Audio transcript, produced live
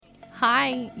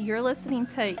Hi, you're listening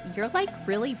to You're Like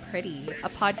Really Pretty, a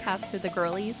podcast for the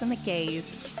girlies and the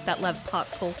gays that love pop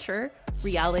culture,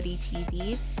 reality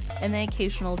TV, and the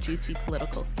occasional juicy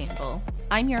political scandal.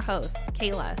 I'm your host,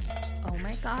 Kayla. Oh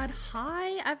my God.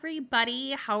 Hi,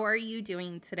 everybody. How are you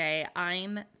doing today?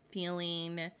 I'm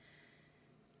feeling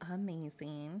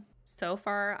amazing. So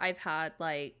far, I've had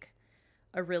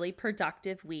a really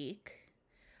productive week.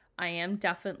 I am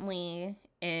definitely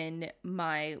in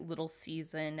my little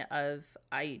season of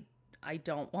I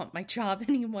don't want my job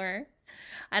anymore.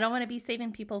 I don't want to be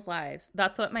saving people's lives.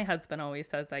 That's what my husband always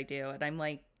says I do. And I'm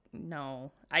like,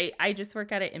 no. I just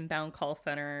work at an inbound call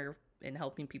center and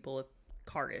helping people with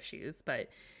car issues. But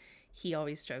he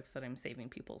always jokes that I'm saving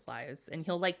people's lives. And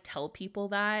he'll tell people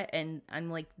that. And I'm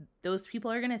like, those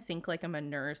people are going to think like I'm a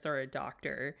nurse or a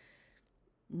doctor,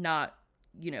 not,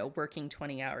 working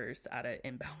 20 hours at an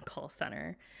inbound call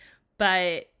center.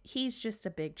 But he's just a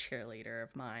big cheerleader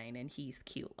of mine, and he's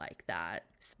cute like that.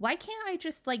 Why can't I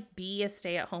just be a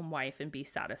stay-at-home wife and be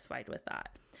satisfied with that?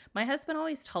 My husband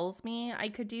always tells me I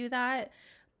could do that,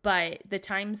 but the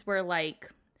times where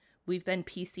we've been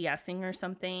PCSing or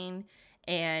something,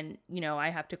 and I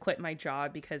have to quit my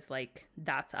job because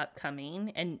that's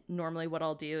upcoming, and normally what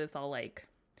I'll do is I'll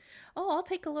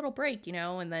take a little break,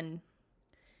 and then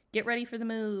get ready for the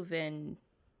move and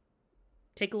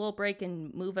take a little break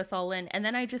and move us all in. And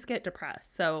then I just get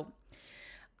depressed. So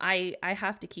I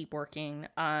have to keep working.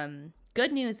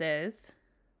 Good news is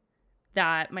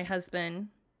that my husband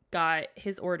got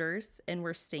his orders and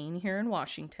we're staying here in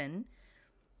Washington.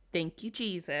 Thank you,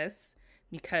 Jesus,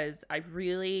 because I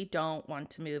really don't want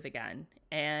to move again.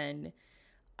 And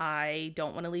I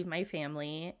don't want to leave my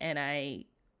family. And I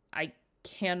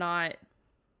can't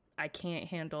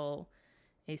handle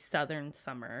a southern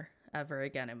summer ever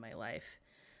again in my life.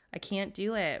 I can't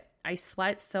do it. I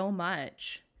sweat so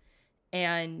much.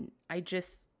 And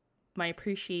my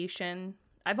appreciation,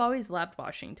 I've always loved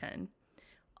Washington.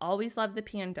 Always loved the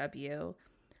PNW.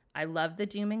 I love the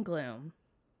doom and gloom.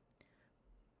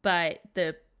 But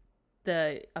the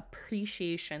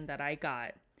appreciation that I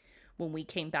got when we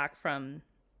came back from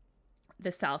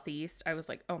the Southeast, I was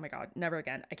like, oh my God, never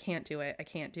again. I can't do it. I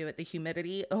can't do it. The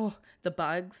humidity, the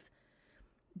bugs.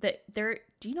 Do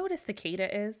you know what a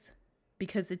cicada is?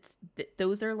 Because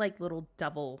those are little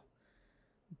devil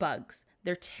bugs.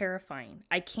 They're terrifying.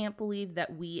 I can't believe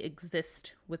that we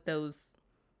exist with those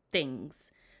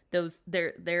things.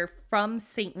 They're from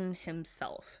Satan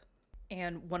himself.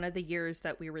 And one of the years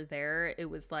that we were there, it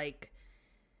was the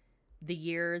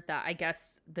year that I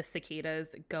guess the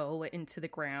cicadas go into the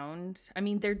ground. I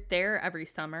mean, they're there every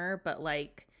summer, but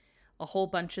a whole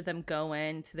bunch of them go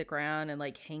into the ground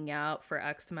and hang out for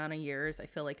X amount of years. I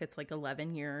feel like it's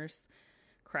 11 years.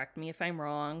 Correct me if I'm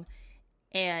wrong.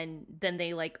 And then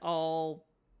they all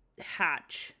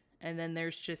hatch. And then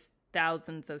there's just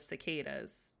thousands of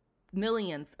cicadas,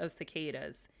 millions of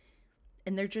cicadas.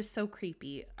 And they're just so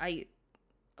creepy.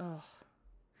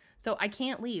 So I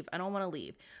can't leave. I don't want to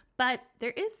leave. But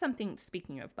there is something,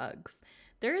 speaking of bugs,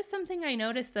 there is something I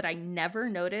noticed that I never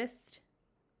noticed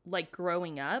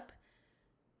growing up.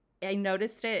 I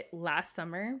noticed it last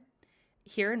summer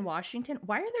here in Washington.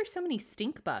 Why are there so many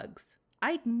stink bugs?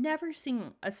 I'd never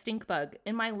seen a stink bug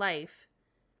in my life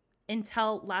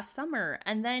until last summer.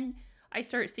 And then I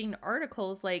start seeing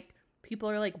articles people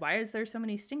are why is there so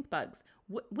many stink bugs?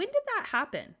 When did that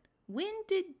happen? When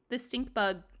did the stink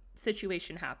bug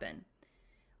situation happen?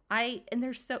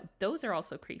 Those are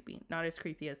also creepy. Not as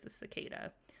creepy as the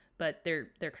cicada, but they're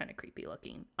kind of creepy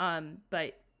looking.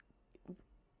 But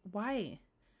why?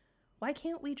 Why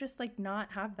can't we just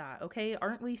not have that? Okay.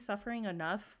 Aren't we suffering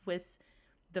enough with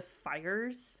the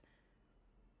fires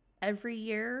every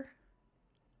year?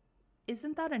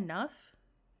 Isn't that enough?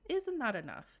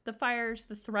 The fires,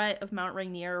 the threat of Mount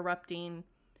Rainier erupting,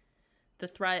 the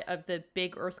threat of the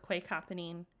big earthquake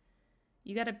happening.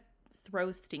 You got to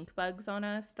throw stink bugs on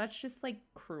us. That's just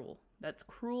cruel. That's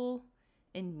cruel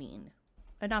and mean.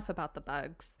 Enough about the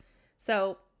bugs.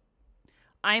 So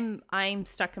I'm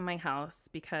stuck in my house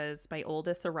because my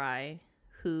oldest Arai,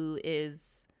 who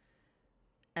is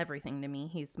everything to me.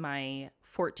 He's my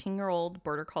 14-year-old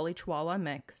Border Collie Chihuahua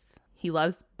mix. He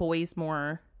loves boys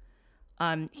more.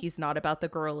 He's not about the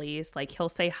girlies. He'll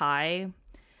say hi,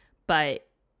 but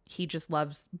he just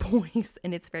loves boys,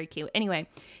 and it's very cute. Anyway,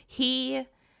 he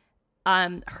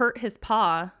hurt his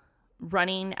paw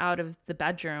running out of the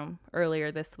bedroom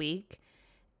earlier this week,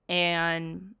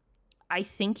 and I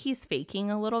think he's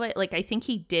faking a little bit. I think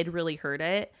he did really hurt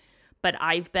it, but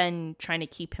I've been trying to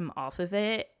keep him off of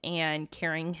it and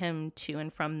carrying him to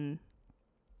and from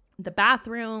the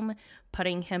bathroom,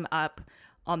 putting him up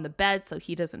on the bed so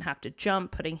he doesn't have to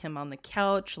jump, putting him on the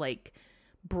couch, like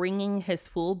bringing his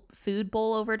full food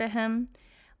bowl over to him.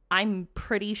 I'm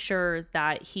pretty sure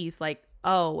that he's like,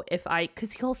 oh,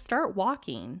 because he'll start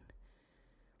walking.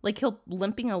 Like he'll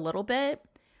limping a little bit,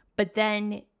 but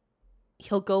then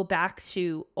he'll go back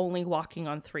to only walking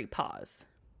on 3 paws.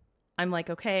 I'm like,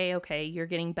 okay, you're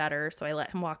getting better. So I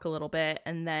let him walk a little bit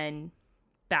and then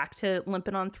back to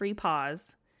limping on 3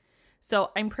 paws.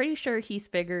 So I'm pretty sure he's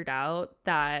figured out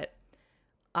that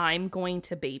I'm going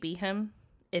to baby him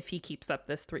if he keeps up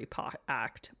this 3-paw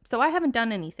act. So I haven't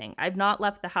done anything. I've not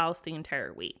left the house the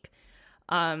entire week.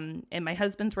 And my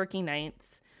husband's working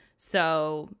nights.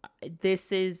 So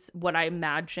this is what I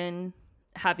imagine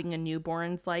having a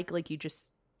newborn's like. Like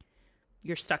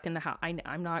you're stuck in the house.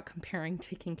 I'm not comparing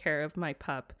taking care of my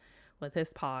pup with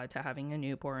his paw to having a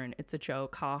newborn. It's a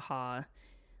joke. Ha ha.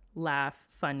 Laugh.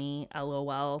 Funny.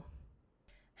 LOL.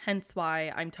 Hence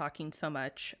why I'm talking so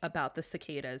much about the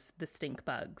cicadas, the stink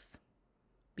bugs,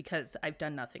 because I've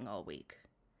done nothing all week.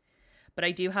 But I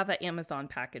do have an Amazon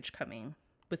package coming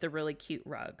with a really cute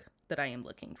rug that I am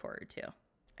looking forward to.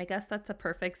 I guess that's a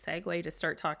perfect segue to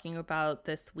start talking about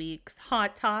this week's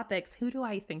hot topics. Who do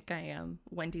I think I am?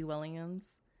 Wendy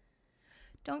Williams.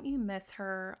 Don't you miss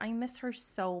her? I miss her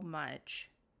so much.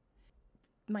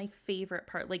 My favorite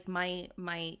part, like my,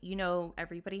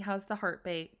 everybody has the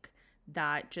heartbreak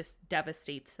that just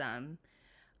devastates them.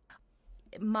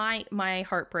 My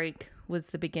heartbreak was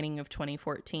the beginning of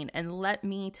 2014. And let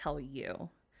me tell you,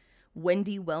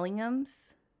 Wendy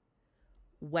Williams,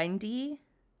 Wendy,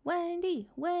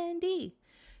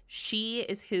 she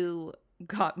is who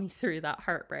got me through that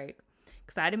heartbreak.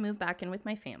 Because I had to move back in with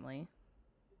my family,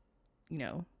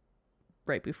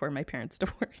 right before my parents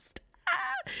divorced.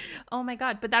 Oh my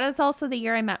God. But that is also the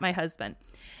year I met my husband.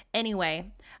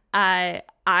 Anyway, I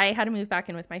had to move back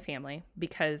in with my family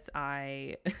because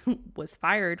I was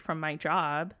fired from my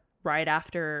job right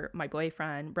after my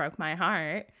boyfriend broke my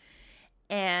heart.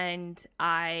 And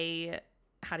I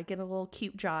had to get a little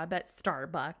cute job at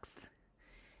Starbucks.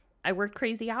 I worked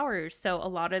crazy hours. So a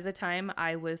lot of the time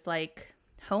I was like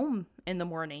home in the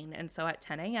morning. And so at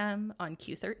 10 a.m. on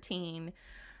Q13,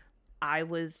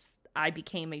 I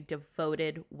became a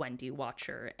devoted Wendy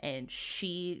watcher, and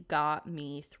she got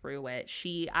me through it.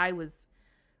 I was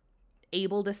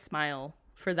able to smile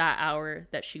for that hour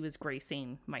that she was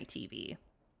gracing my TV.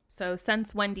 So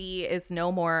since Wendy is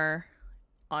no more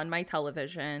on my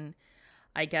television,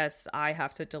 I guess I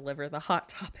have to deliver the hot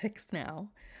topics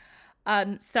now.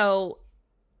 So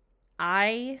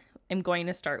I am going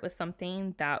to start with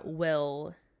something that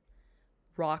will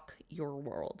rock your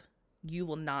world. You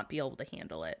will not be able to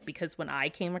handle it, because when I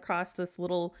came across this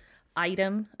little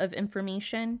item of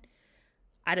information,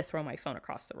 I had to throw my phone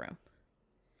across the room.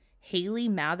 Haley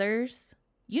Mathers,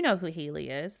 you know who Haley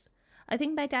is. I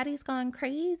think my daddy's gone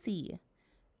crazy.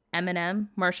 Eminem,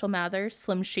 Marshall Mathers,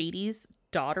 Slim Shady's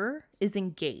daughter is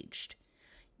engaged.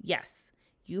 Yes,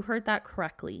 you heard that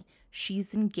correctly.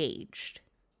 She's engaged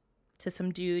to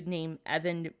some dude named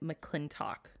Evan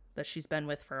McClintock that she's been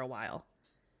with for a while.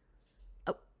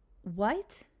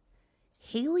 What?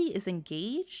 Haley is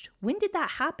engaged? When did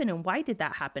that happen and why did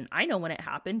that happen? I know when it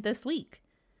happened, this week.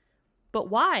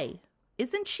 But why?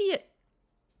 Isn't she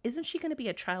going to be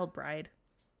a child bride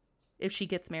if she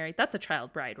gets married? That's a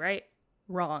child bride, right?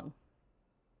 Wrong.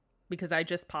 Because I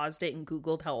just paused it and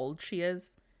Googled how old she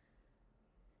is.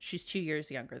 She's 2 years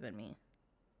younger than me.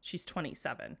 She's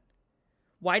 27.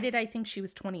 Why did I think she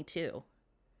was 22?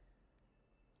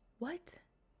 What?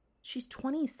 She's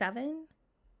 27?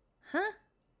 Huh?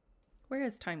 Where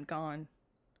has time gone?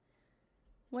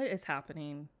 What is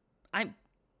happening? I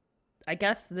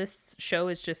guess this show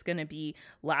is just going to be,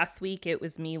 last week it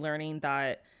was me learning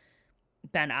that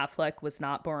Ben Affleck was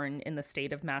not born in the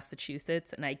state of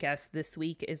Massachusetts. And I guess this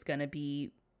week is going to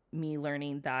be me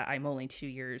learning that I'm only 2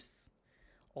 years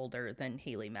older than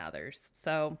Haley Mathers.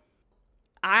 So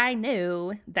I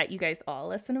knew that you guys all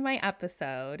listened to my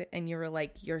episode and you were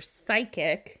like, you're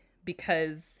psychic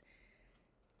because...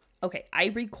 Okay, I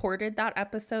recorded that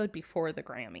episode before the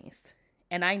Grammys,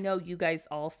 and I know you guys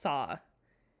all saw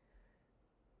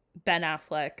Ben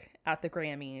Affleck at the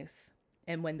Grammys,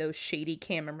 and when those shady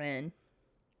cameramen,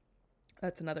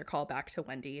 that's another callback to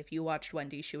Wendy. If you watched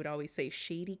Wendy, she would always say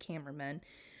shady cameramen.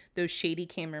 Those shady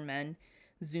cameramen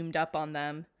zoomed up on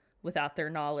them without their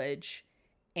knowledge,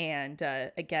 and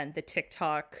again, the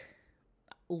TikTok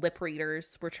lip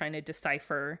readers were trying to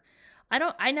decipher.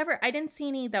 I didn't see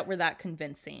any that were that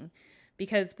convincing,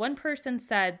 because one person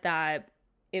said that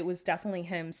it was definitely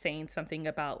him saying something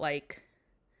about like,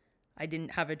 I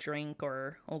didn't have a drink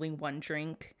or only one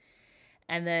drink.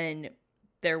 And then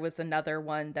there was another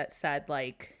one that said,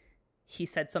 like, he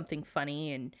said something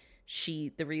funny, and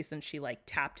the reason she, like,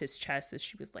 tapped his chest is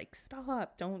she was like,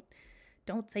 stop, don't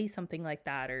say something like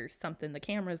that or something, the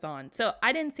camera's on. So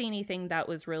I didn't see anything that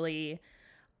was really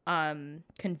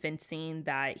convincing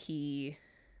that he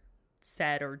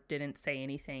said or didn't say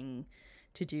anything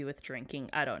to do with drinking.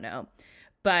 I don't know.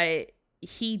 But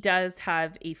he does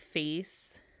have a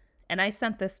face, and I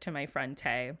sent this to my friend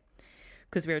Tay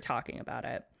because we were talking about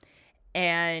it.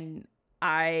 And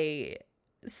I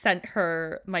sent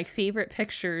her my favorite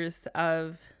pictures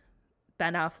of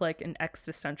Ben Affleck in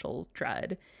Existential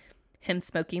Dread. Him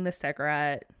smoking the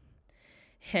cigarette,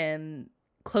 him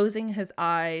closing his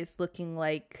eyes, looking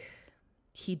like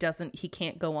he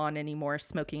can't go on anymore,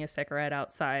 smoking a cigarette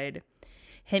outside,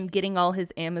 him getting all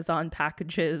his Amazon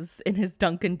packages in his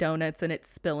Dunkin' Donuts and it's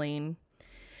spilling.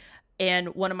 And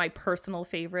one of my personal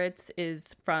favorites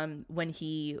is from when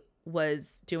he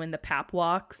was doing the pap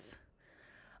walks,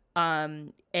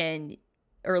 and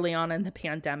early on in the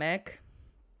pandemic,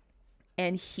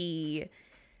 and he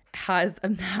has a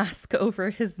mask over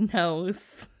his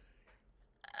nose.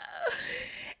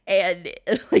 And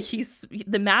like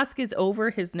the mask is over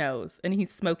his nose and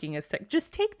he's smoking a cigarette.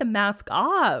 Just take the mask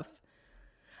off.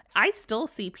 I still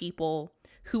see people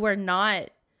who are not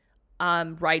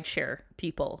rideshare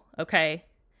people, okay?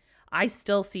 I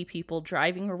still see people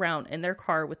driving around in their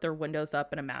car with their windows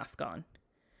up and a mask on.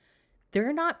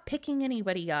 They're not picking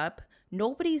anybody up.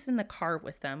 Nobody's in the car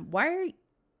with them.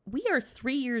 We are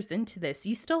 3 years into this.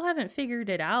 You still haven't figured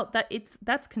it out.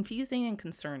 That's confusing and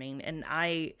concerning. And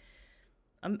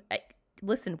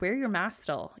listen, wear your mask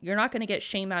still. You're not going to get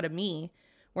shame out of me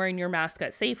wearing your mask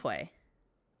at Safeway.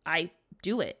 I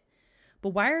do it.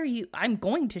 But I'm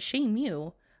going to shame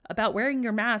you about wearing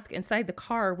your mask inside the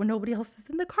car when nobody else is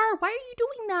in the car. Why are you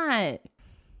doing that?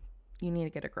 You need to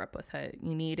get a grip with it.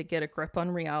 You need to get a grip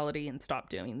on reality and stop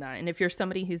doing that. And if you're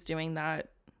somebody who's doing that,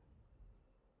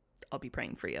 I'll be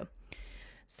praying for you.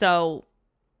 So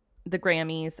the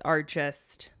Grammys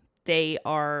they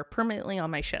are permanently on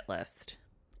my shit list.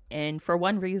 And for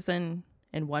one reason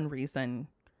and one reason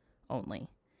only.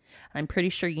 I'm pretty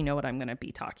sure you know what I'm going to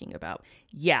be talking about.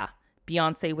 Yeah,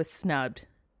 Beyonce was snubbed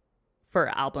for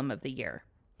Album of the Year.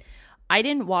 I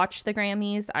didn't watch the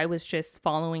Grammys. I was just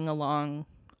following along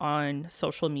on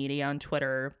social media, on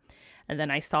Twitter. And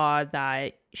then I saw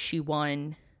that she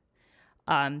won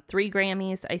 3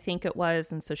 Grammys, I think it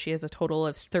was. And so she has a total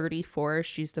of 34.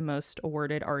 She's the most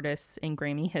awarded artist in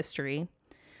Grammy history,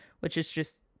 which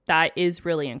is that is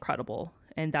really incredible.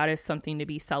 And that is something to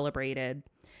be celebrated.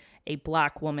 A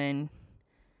Black woman,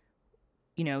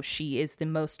 she is the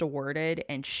most awarded,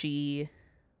 and she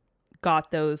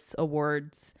got those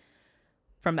awards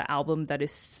from an album that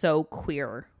is so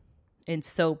queer and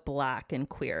so Black and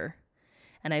queer.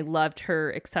 And I loved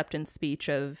her acceptance speech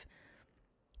of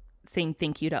saying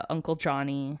thank you to Uncle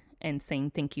Johnny and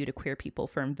saying thank you to queer people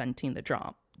for inventing the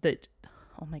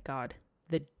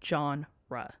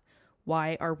genre.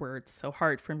 Why are words so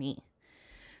hard for me?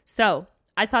 So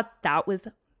I thought that was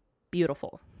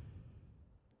beautiful.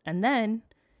 And then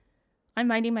I'm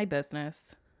minding my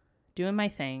business, doing my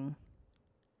thing,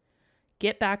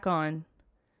 get back on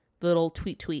the little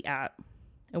tweet app.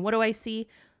 And what do I see?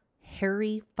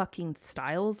 Harry fucking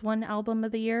Styles won Album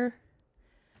of the Year.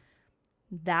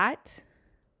 That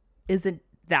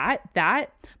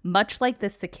much like the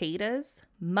cicadas,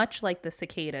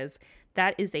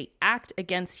 that is a act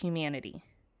against humanity.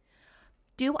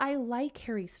 Do I like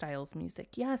Harry Styles music?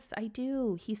 Yes, I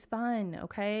do. He's fun,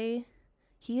 okay?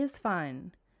 He is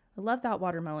fun. I love that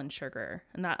Watermelon Sugar.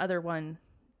 And that other one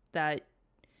that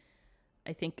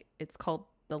I think it's called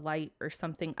The Light or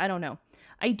something. I don't know.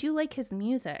 I do like his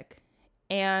music.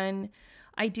 And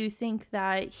I do think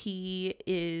that he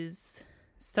is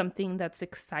something that's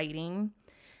exciting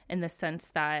in the sense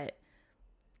that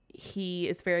he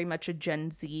is very much a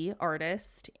Gen Z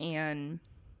artist. And,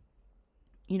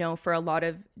 for a lot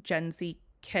of Gen Z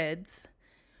kids,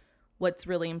 what's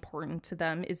really important to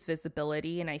them is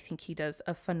visibility. And I think he does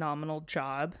a phenomenal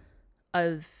job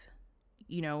of,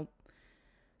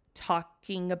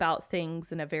 talking about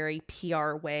things in a very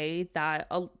PR way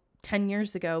that 10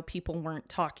 years ago people weren't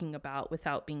talking about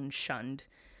without being shunned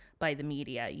by the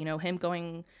media. Him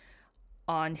going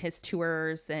on his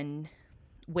tours and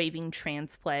waving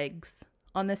trans flags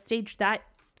on the stage, that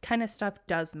kind of stuff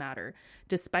does matter.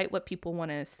 Despite what people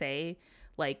want to say,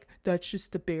 like, that's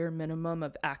just the bare minimum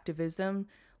of activism.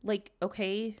 Like,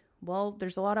 okay, well,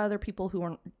 there's a lot of other people who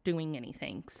aren't doing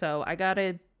anything. So I got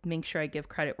to make sure I give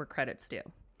credit where credit's due.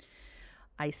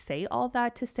 I say all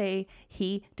that to say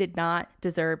he did not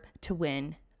deserve to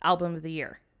win Album of the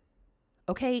Year.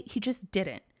 Okay? He just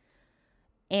didn't.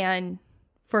 And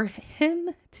for him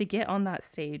to get on that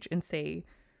stage and say,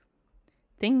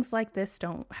 things like this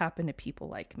don't happen to people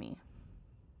like me.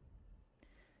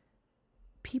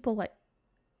 People like,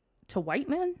 to white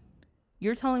men?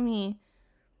 You're telling me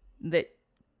that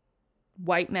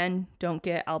white men don't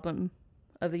get album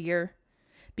of the year?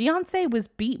 Beyonce was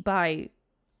beat by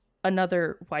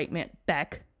another white man,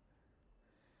 Beck.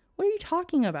 What are you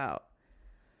talking about?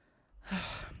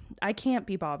 I can't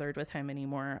be bothered with him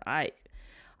anymore. I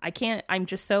can't. I'm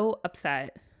just so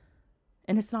upset.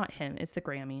 And it's not him. It's the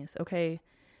Grammys, okay?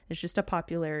 It's just a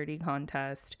popularity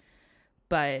contest.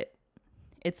 But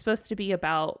it's supposed to be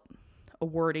about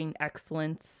awarding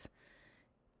excellence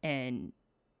and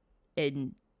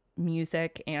in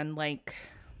music, and like,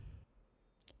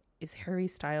 is Harry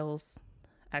Styles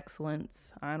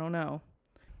excellence? I don't know.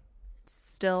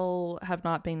 Still have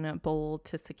not been able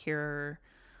to secure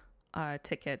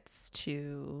tickets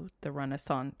to the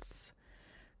Renaissance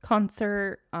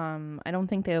concert. I don't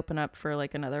think they open up for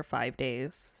like another 5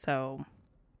 days, so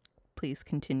please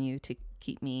continue to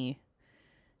keep me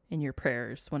in your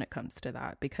prayers when it comes to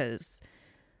that, because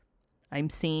I'm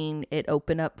seeing it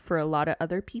open up for a lot of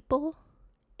other people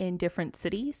in different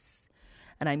cities,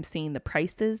 and I'm seeing the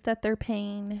prices that they're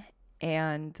paying.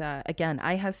 And again,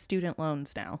 I have student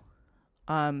loans now.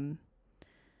 I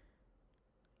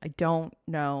don't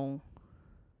know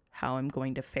how I'm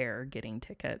going to fare getting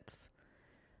tickets.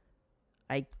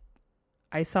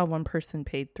 I saw one person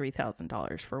paid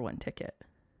 $3,000 for one ticket.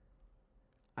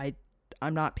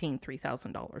 I'm not paying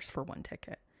 $3,000 for one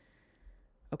ticket.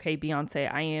 Okay,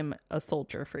 Beyonce, I am a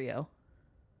soldier for you.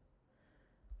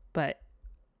 But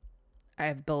I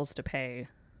have bills to pay,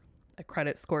 a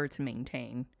credit score to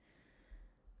maintain,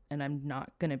 and I'm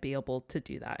not going to be able to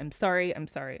do that. I'm sorry.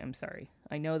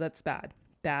 I know that's bad.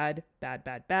 Bad.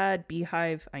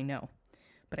 Beehive, I know.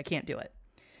 But I can't do it.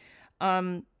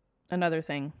 Another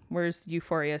thing, where's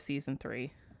Euphoria season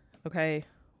 3? Okay,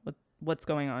 what's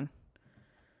going on?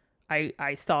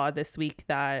 I saw this week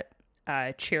that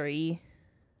Cherry,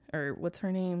 or what's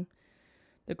her name?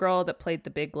 The girl that played the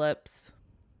Big Lips.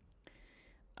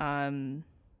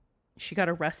 She got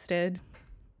arrested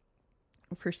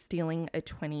for stealing a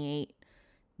 $28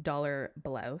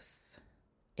 blouse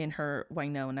in her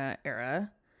Winona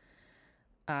era.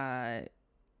 A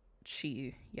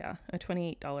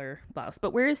 $28 blouse.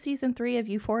 But where is season 3 of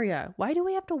Euphoria? Why do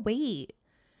we have to wait?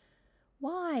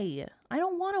 Why? I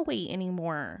don't want to wait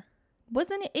anymore.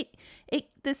 Wasn't it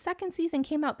the second season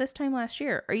came out this time last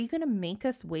year. Are you going to make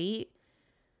us wait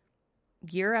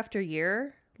year after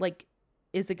year? Like,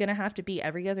 is it going to have to be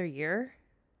every other year?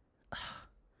 Ugh.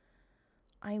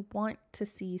 I want to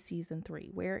see season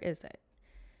 3. Where is it?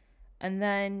 And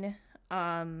then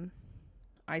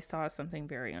I saw something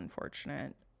very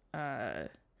unfortunate. And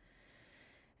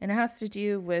it has to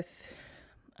do with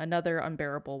another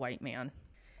unbearable white man.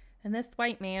 And this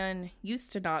white man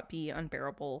used to not be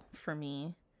unbearable for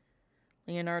me.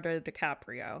 Leonardo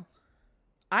DiCaprio.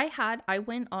 I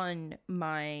went on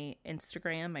my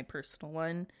Instagram, my personal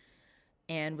one,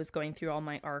 and was going through all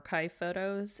my archive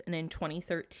photos. And in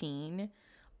 2013,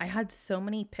 I had so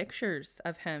many pictures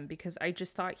of him because I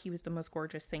just thought he was the most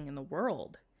gorgeous thing in the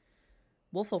world.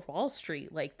 Wolf of Wall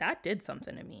Street, like, that did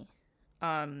something to me.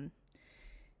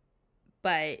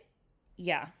 But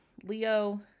yeah,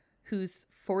 Leo, who's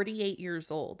 48 years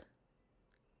old,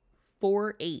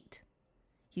 48.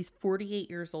 He's 48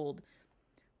 years old,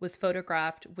 was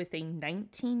photographed with a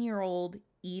 19-year-old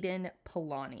Eden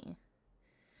Polani.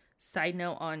 Side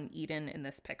note on Eden in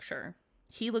this picture.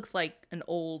 He looks like an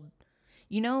old,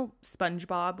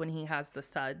 SpongeBob when he has the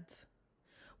suds.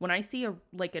 When I see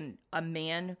a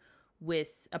man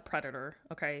with a predator,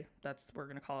 okay, we're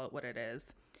going to call it what it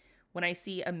is. When I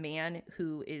see a man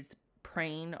who is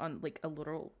preying on like a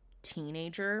little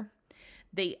teenager,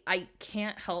 I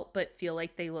can't help but feel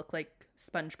like they look like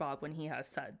SpongeBob when he has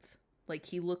suds. Like,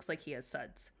 he looks like he has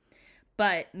suds.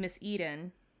 But Miss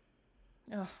Eden,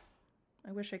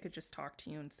 I wish I could just talk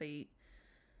to you and say,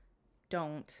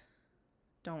 don't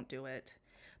do it.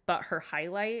 But her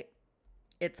highlight,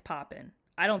 it's popping.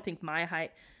 I don't think my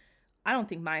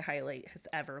highlight has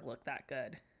ever looked that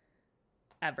good.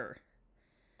 Ever.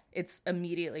 It's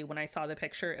immediately, when I saw the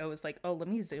picture, it was like, oh, let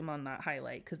me zoom on that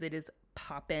highlight because it is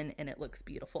popping and it looks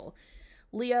beautiful.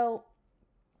 Leo,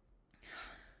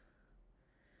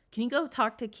 can you go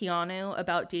talk to Keanu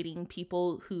about dating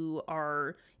people who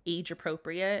are age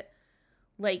appropriate?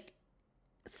 Like,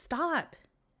 stop.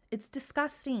 It's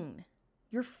disgusting.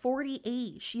 You're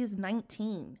 48. She is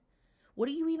 19. What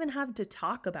do you even have to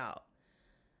talk about?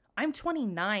 I'm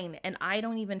 29 and I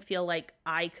don't even feel like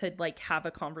I could like have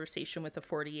a conversation with a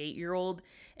 48-year-old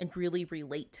and really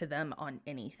relate to them on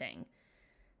anything.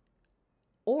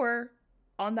 Or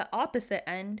on the opposite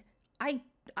end,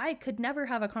 I could never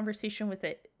have a conversation with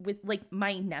like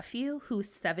my nephew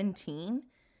who's 17.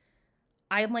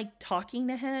 I'm like talking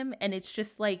to him and it's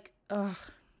just like, ugh,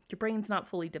 your brain's not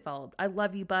fully developed. I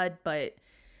love you, bud, but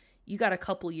you got a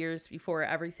couple years before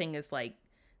everything is like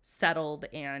settled,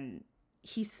 and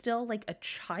he's still like a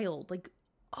child. Like,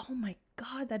 oh my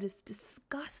God, that is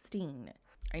disgusting.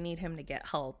 I need him to get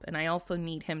help. And I also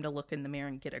need him to look in the mirror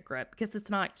and get a grip, because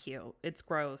it's not cute. It's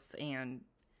gross. And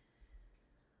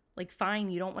like,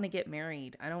 fine, you don't want to get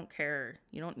married. I don't care.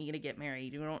 You don't need to get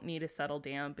married. You don't need to settle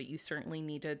down, but you certainly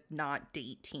need to not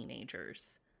date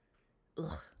teenagers.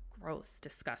 Ugh, gross,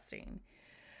 disgusting.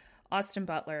 Austin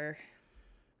Butler,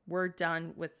 we're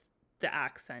done with the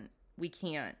accent. We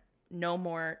can't. No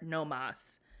more, no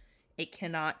mas. It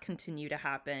cannot continue to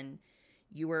happen.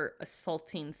 You are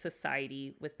assaulting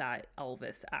society with that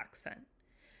Elvis accent.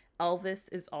 Elvis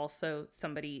is also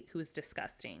somebody who is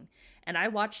disgusting. And I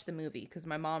watched the movie because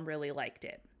my mom really liked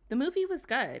it. The movie was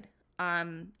good.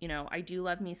 I do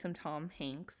love me some Tom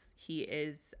Hanks. He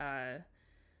is,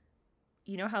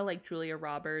 you know how like Julia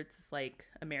Roberts is like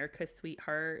America's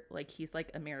sweetheart? Like he's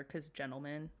like America's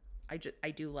gentleman.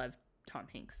 I do love Tom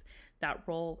Hanks. That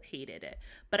role, hated it.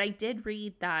 But I did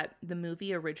read that the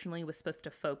movie originally was supposed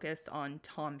to focus on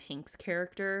Tom Hanks'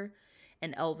 character,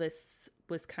 and Elvis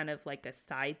was kind of like a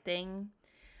side thing,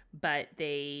 but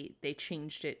they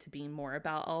changed it to be more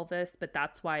about Elvis. But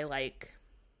that's why like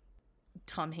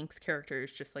Tom Hanks' character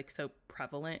is just like so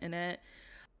prevalent in it.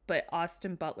 But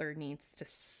Austin Butler needs to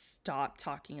stop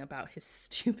talking about his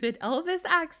stupid Elvis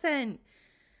accent.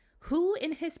 Who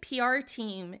in his PR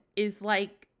team is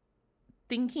like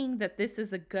thinking that this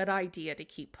is a good idea to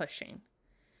keep pushing?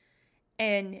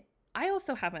 And I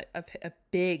also have a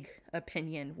big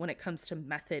opinion when it comes to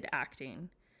method acting.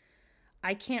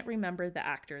 I can't remember the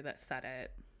actor that said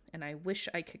it, and I wish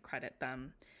I could credit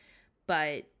them,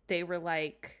 but they were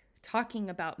like talking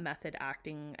about method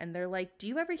acting, and they're like, do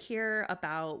you ever hear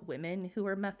about women who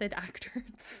are method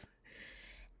actors?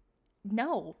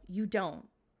 No, you don't,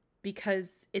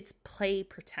 because it's play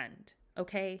pretend,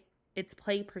 okay? It's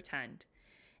play pretend.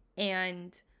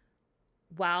 And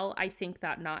while I think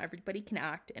that not everybody can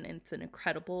act and it's an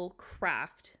incredible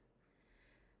craft,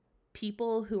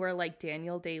 people who are like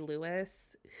Daniel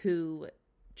Day-Lewis, who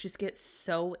just get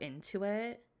so into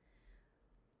it,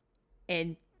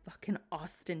 and fucking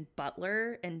Austin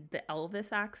Butler and the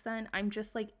Elvis accent, I'm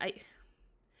just like,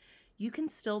 you can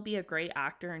still be a great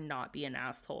actor and not be an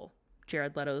asshole.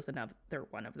 Jared Leto's another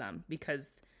one of them,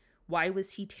 because why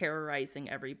was he terrorizing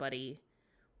everybody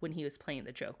when he was playing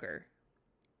the Joker?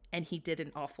 And he did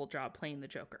an awful job playing the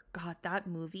Joker. God, that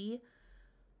movie.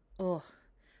 Oh,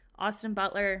 Austin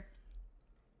Butler,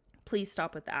 please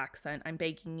stop with the accent. I'm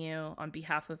begging you on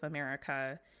behalf of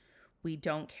America. We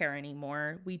don't care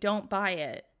anymore. We don't buy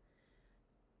it.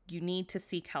 You need to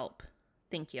seek help.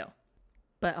 Thank you.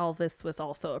 But Elvis was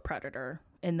also a predator,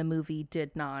 and the movie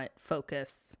did not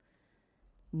focus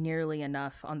nearly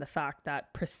enough on the fact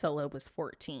that Priscilla was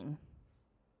 14.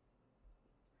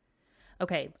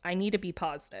 Okay, I need to be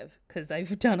positive because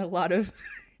I've done a lot of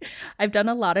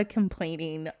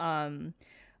complaining on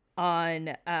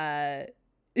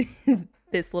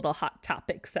this little hot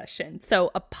topic session.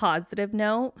 So a positive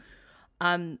note,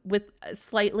 with a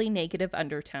slightly negative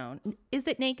undertone. Is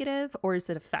it negative or is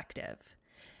it effective?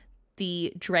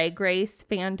 The Drag Race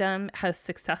fandom has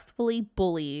successfully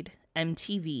bullied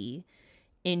MTV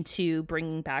into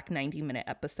bringing back 90-minute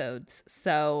episodes.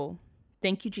 So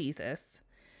thank you, Jesus.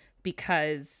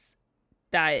 Because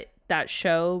that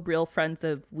show, Real Friends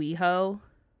of WeHo,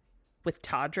 with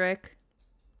Todrick,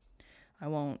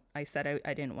 I said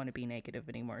I didn't want to be negative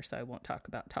anymore, so I won't talk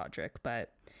about Todrick,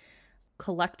 but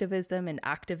collectivism and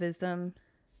activism,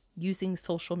 using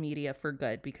social media for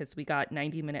good, because we got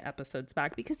 90-minute episodes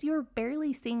back, because you're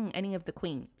barely seeing any of the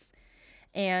queens.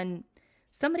 And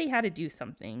somebody had to do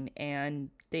something, and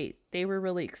they were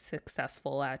really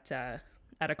successful at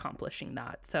accomplishing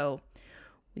that. So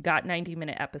we got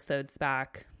 90-minute episodes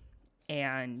back,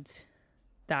 and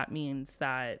that means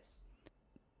that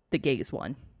the gays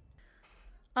won.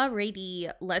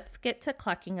 Alrighty, let's get to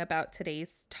clucking about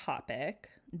today's topic.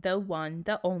 The one,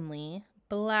 the only,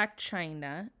 Blac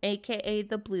Chyna, aka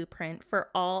the blueprint for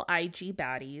all IG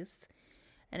baddies.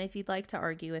 And if you'd like to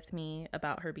argue with me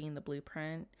about her being the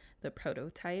blueprint, the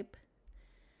prototype,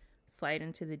 slide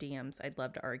into the DMs. I'd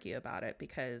love to argue about it,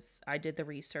 because I did the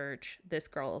research. This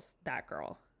girl's that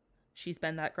girl. She's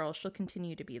been that girl. She'll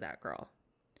continue to be that girl.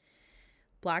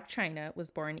 Blac Chyna was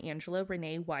born Angela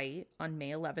Renee White on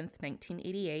May 11th,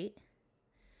 1988.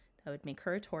 That would make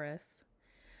her a Taurus.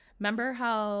 Remember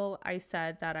how I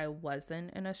said that I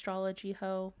wasn't an astrology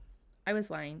hoe? I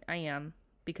was lying. I am.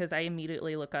 Because I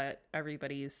immediately look at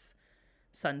everybody's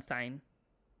sun sign.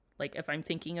 Like, if I'm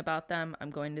thinking about them,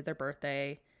 I'm going to their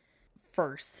birthday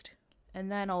first.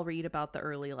 And then I'll read about the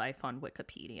early life on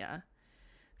Wikipedia.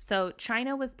 So,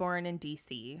 Chyna was born in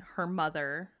D.C. Her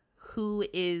mother, who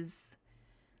is,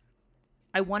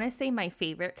 I want to say my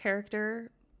favorite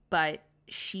character, but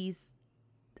she's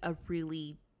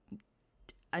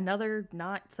another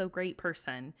not so great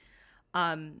person.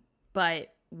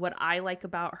 But what I like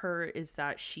about her is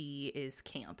that she is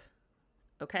camp.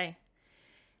 Okay?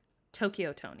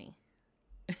 Tokyo Tony.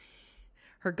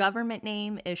 Her government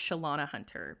name is Shalana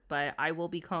Hunter, but I will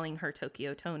be calling her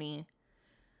Tokyo Tony,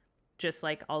 just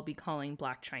like I'll be calling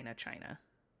Blac Chyna Chyna.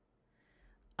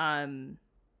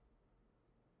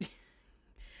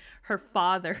 Her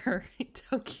father,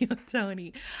 Tokyo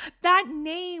Tony. That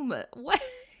name, what?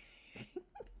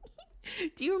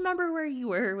 Do you remember where you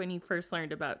were when you first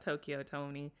learned about Tokyo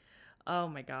Tony? Oh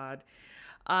my God.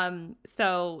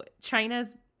 So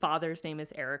Chyna's father's name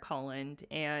is Eric Holland.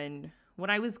 And when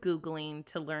I was Googling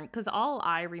to learn, because all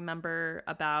I remember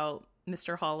about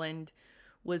Mr. Holland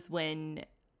was when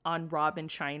on Rob and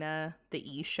Chyna,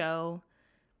 the E! Show,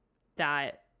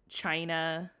 that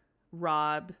Chyna,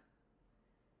 Rob,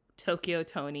 Tokyo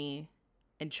Tony,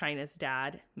 and Chyna's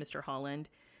dad, Mr. Holland,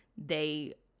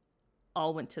 they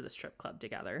all went to the strip club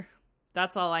together.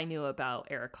 That's all I knew about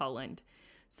Eric Holland.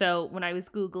 So when I was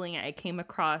Googling it, I came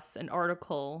across an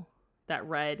article that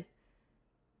read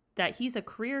that he's a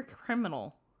career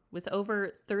criminal with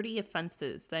over 30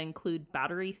 offenses that include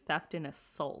battery, theft, and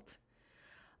assault.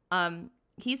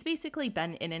 He's basically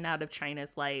been in and out of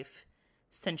Chyna's life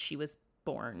since she was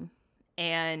born.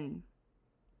 And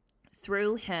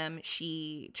through him,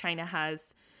 Chyna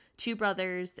has 2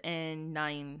 brothers and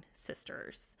 9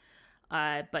 sisters.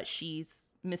 But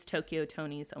she's Miss Tokyo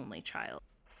Tony's only child.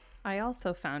 I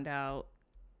also found out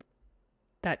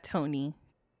that Tony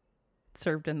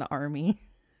served in the army.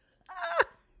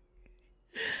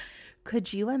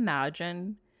 Could you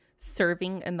imagine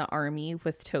serving in the army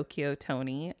with Tokyo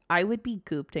Tony? I would be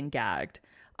gooped and gagged.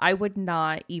 I would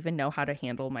not even know how to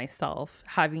handle myself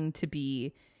having to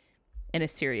be in a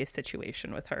serious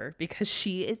situation with her, because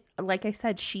she is, like I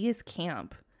said, she is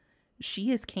camp.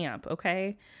 She is camp,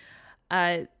 okay?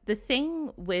 The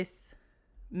thing with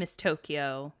Miss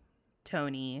Tokyo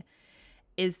Tony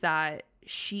is that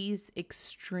she's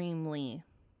extremely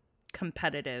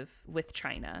competitive with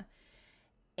Chyna.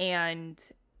 And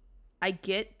I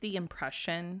get the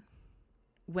impression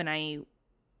when I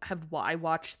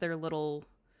watched their little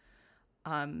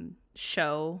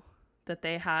show that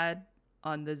they had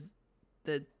on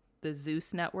the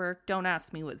Zeus network. Don't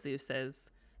ask me what Zeus is.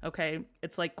 Okay?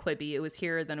 It's like Quibi. It was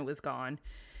here, then it was gone.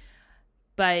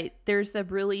 But there's a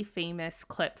really famous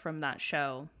clip from that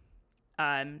show.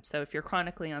 So if you're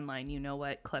chronically online, you know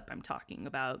what clip I'm talking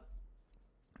about,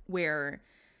 where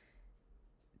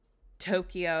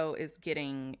Tokyo is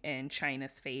getting in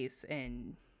Chyna's face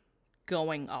and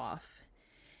going off.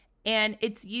 And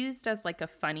it's used as like a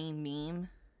funny meme,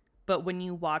 but when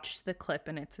you watch the clip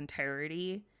in its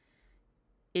entirety,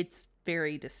 it's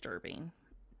very disturbing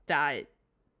that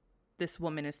this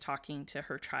woman is talking to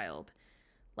her child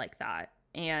like that.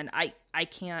 And I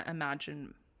can't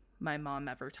imagine my mom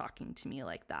ever talking to me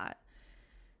like that.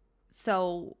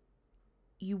 So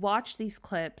you watch these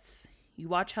clips, you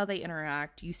watch how they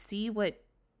interact, you see what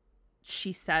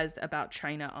she says about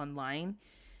Chyna online,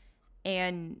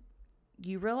 and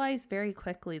you realize very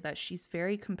quickly that she's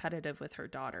very competitive with her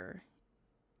daughter.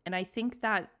 And I think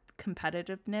that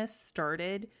competitiveness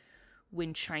started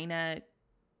when Chyna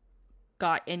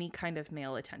got any kind of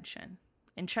male attention.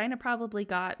 And Chyna probably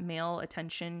got male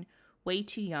attention way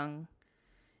too young.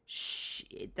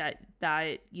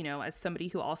 That you know, as somebody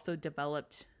who also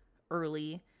developed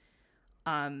early,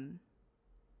 I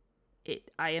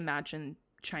imagine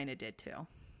Chyna did too.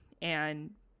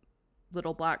 And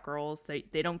little black girls,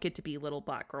 they don't get to be little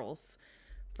black girls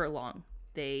for long.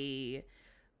 They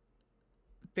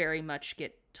very much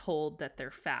get told that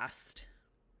they're fast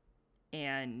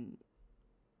and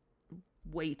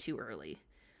way too early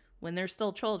when they're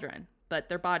still children, but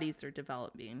their bodies are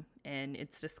developing, and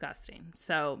it's disgusting.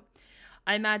 So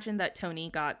I imagine that Tony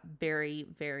got very,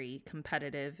 very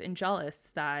competitive and jealous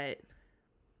that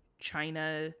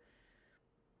Chyna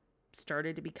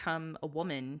started to become a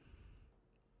woman.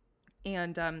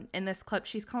 And in this clip,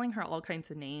 she's calling her all kinds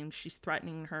of names. She's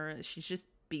threatening her. She's just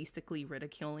basically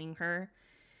ridiculing her.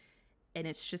 And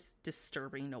it's just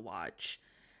disturbing to watch.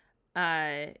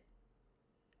 Uh,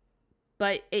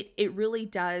 but it really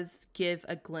does give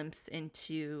a glimpse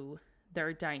into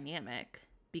their dynamic,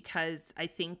 because I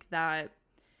think that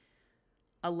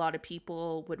a lot of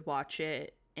people would watch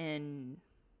it and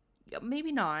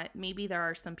maybe not. Maybe there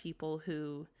are some people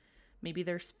who, maybe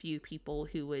there's few people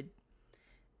who would,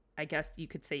 I guess you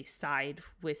could say, side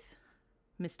with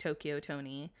Miss Tokyo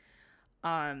Tony,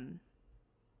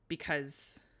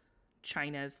 because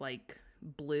Chyna's like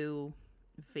blue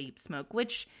vape smoke,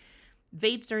 which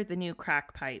vapes are the new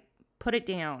crack pipe. Put it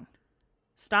down.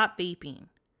 Stop vaping.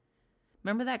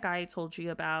 Remember that guy I told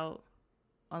you about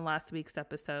on last week's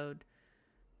episode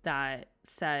that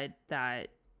said that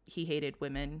he hated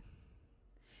women?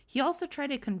 He also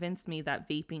tried to convince me that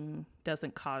vaping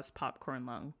doesn't cause popcorn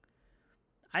lung.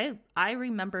 I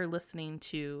remember listening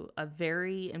to a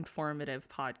very informative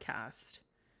podcast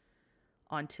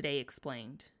on Today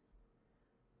Explained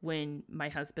when my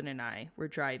husband and I were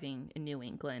driving in New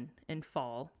England in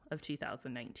fall of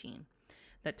 2019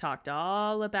 that talked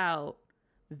all about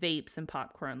vapes and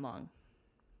popcorn lung.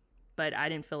 But I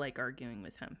didn't feel like arguing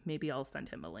with him. Maybe I'll send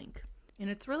him a link. And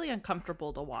it's really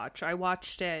uncomfortable to watch. I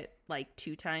watched it like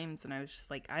 2 times and I was just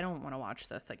like, I don't want to watch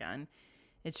this again.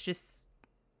 It's just,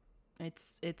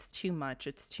 it's too much.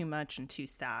 It's too much and too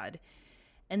sad.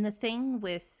 And the thing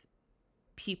with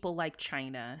people like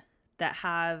Chyna that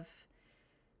have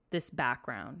this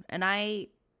background, and I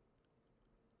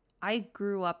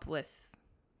grew up with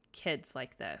kids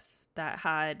like this that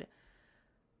had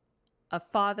a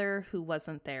father who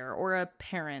wasn't there, or a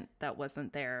parent that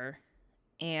wasn't there,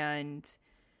 and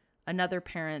another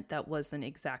parent that wasn't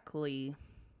exactly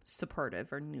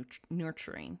supportive or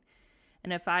nurturing.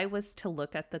 And if I was to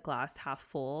look at the glass half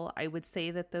full, I would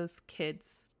say that those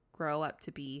kids grow up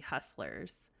to be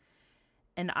hustlers.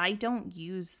 And I don't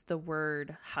use the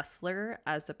word hustler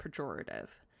as a pejorative.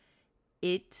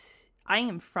 I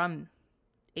am from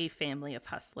a family of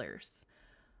hustlers.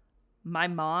 My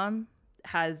mom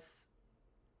has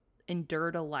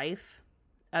endured a life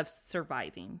of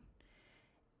surviving,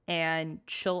 and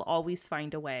she'll always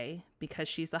find a way because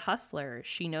she's a hustler.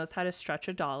 She knows how to stretch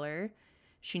a dollar.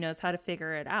 She knows how to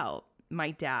figure it out.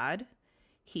 My dad,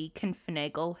 he can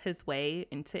finagle his way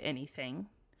into anything,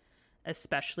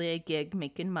 especially a gig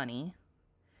making money.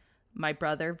 My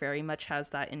brother very much has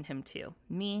that in him too.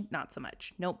 Me, not so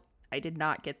much. Nope, I did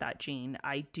not get that gene.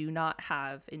 I do not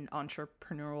have an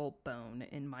entrepreneurial bone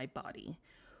in my body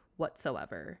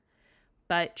whatsoever.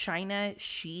 But Chyna,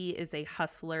 she is a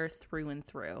hustler through and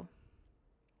through.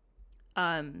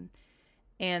 And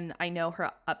I know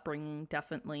her upbringing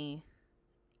definitely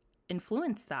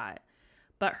influenced that.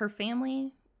 But her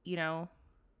family,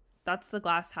 that's the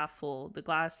glass half full. The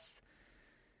glass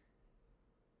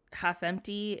half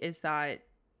empty is that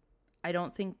I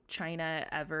don't think Chyna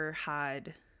ever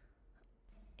had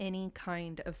any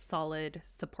kind of solid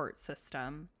support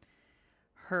system.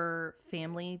 Her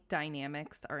family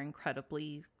dynamics are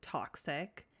incredibly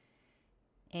toxic.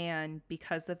 And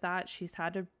because of that, she's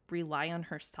had to rely on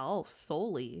herself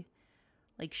solely.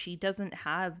 Like, she doesn't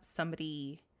have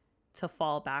somebody to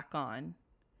fall back on.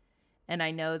 And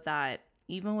I know that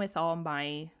even with all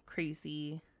my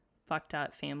crazy, fucked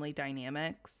up family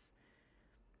dynamics,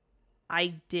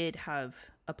 I did have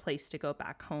a place to go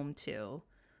back home to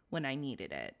when I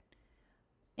needed it.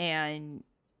 And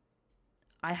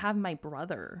I have my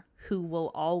brother who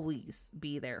will always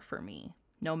be there for me,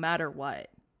 no matter what.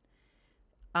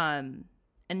 And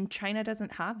Chyna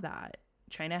doesn't have that.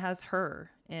 Chyna has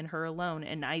her and her alone.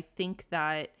 And I think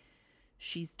that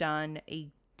she's done a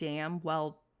damn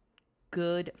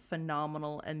good,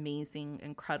 phenomenal, amazing,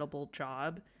 incredible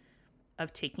job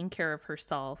of taking care of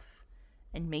herself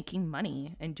and making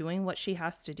money and doing what she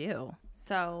has to do.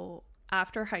 So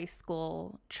after high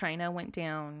school, Chyna went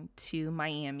down to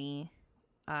Miami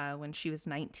when she was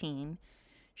 19.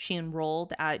 She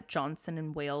enrolled at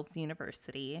Johnson & Wales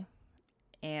University.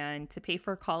 And to pay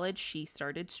for college, she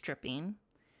started stripping.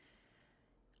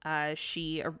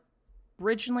 She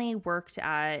originally worked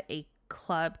at a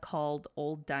club called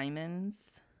Old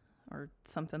Diamonds or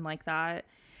something like that.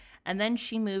 And then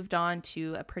she moved on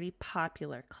to a pretty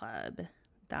popular club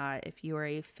that, if you are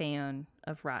a fan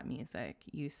of rap music,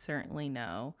 you certainly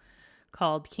know,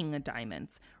 called King of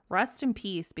Diamonds. Rest in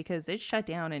peace, because it shut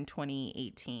down in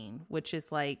 2018, which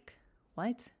is like,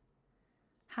 what?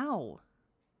 How?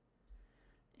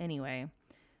 Anyway,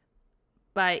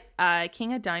 but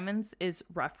King of Diamonds is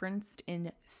referenced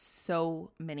in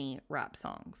so many rap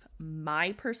songs.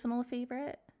 My personal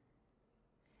favorite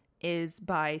is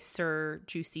by Sir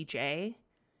Juicy J.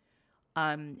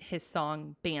 His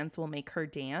song Bands Will Make Her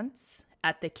Dance.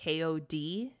 At the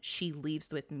KOD, She Leaves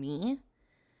With Me.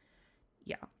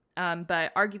 Yeah.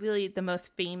 But arguably the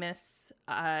most famous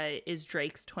is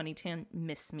Drake's 2010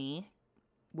 Miss Me,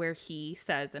 where he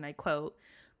says, and I quote,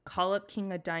 "Call up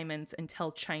King of Diamonds and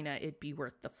tell Chyna it'd be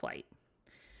worth the flight."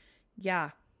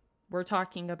 Yeah, we're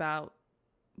talking about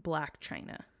Blac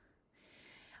Chyna.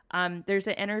 There's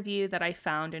an interview that I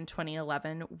found in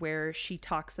 2011 where she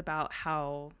talks about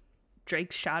how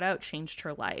Drake's shout out changed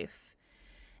her life.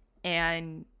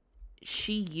 And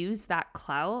she used that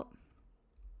clout.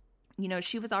 You know,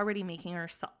 she was already making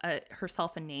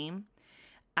herself a name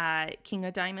at King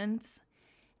of Diamonds,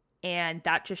 and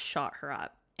that just shot her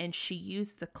up. And she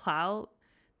used the clout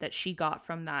that she got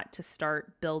from that to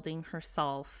start building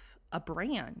herself a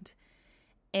brand.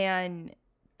 And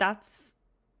that's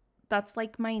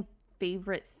like my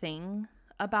favorite thing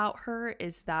about her,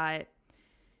 is that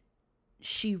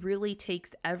she really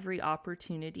takes every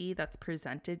opportunity that's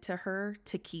presented to her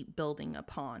to keep building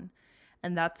upon.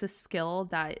 And that's a skill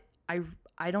that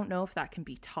I don't know if that can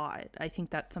be taught. I think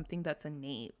that's something that's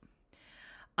innate.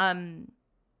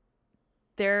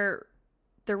 There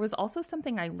was also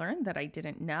something I learned that I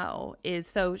didn't know, is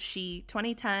so she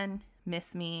 2010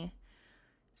 Miss Me,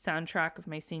 soundtrack of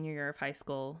my senior year of high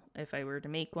school. If I were to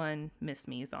make one, Miss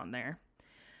Me is on there.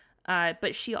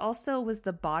 But she also was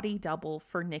the body double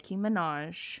for Nicki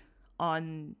Minaj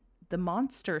on the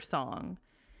Monster song.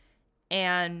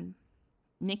 And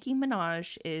Nicki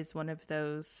Minaj is one of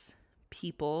those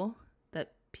people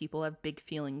that people have big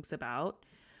feelings about.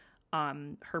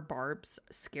 Her barbs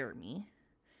scare me.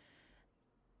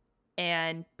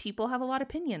 And people have a lot of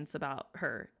opinions about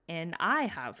her. And I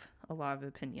have a lot of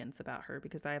opinions about her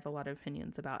because I have a lot of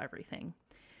opinions about everything.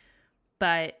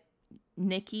 But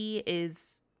Nicki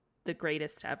is the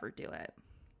greatest to ever do it.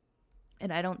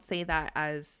 And I don't say that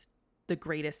as the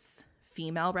greatest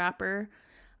female rapper.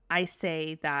 I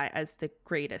say that as the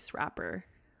greatest rapper.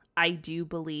 I do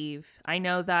believe, I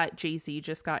know that Jay-Z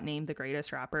just got named the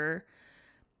greatest rapper.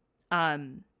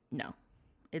 No,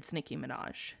 it's Nicki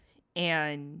Minaj.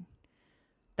 And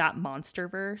that monster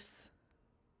verse,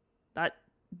 that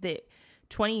the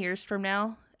 20 years from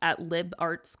now at lib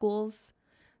art schools,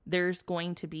 there's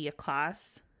going to be a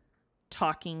class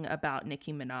talking about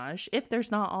Nicki Minaj, if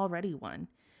there's not already one,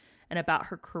 and about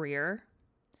her career.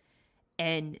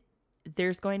 And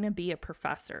there's going to be a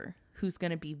professor who's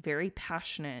going to be very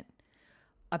passionate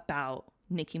about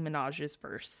Nicki Minaj's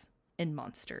verse in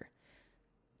Monster.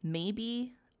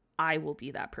 Maybe I will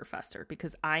be that professor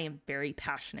because I am very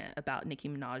passionate about Nicki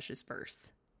Minaj's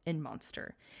verse in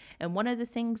Monster. And one of the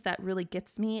things that really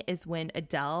gets me is when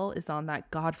Adele is on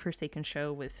that godforsaken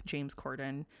show with James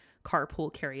Corden,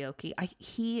 Carpool Karaoke.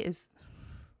 He is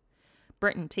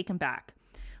Britain, take him back.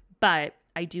 But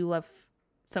I do love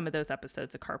some of those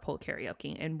episodes of Carpool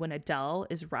Karaoke. And when Adele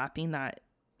is rapping that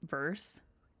verse,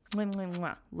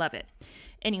 love it.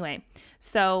 Anyway,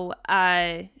 so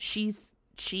she's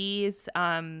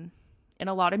in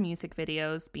a lot of music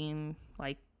videos being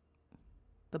like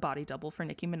the body double for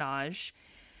Nicki Minaj.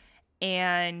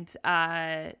 And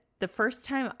the first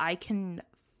time I can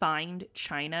find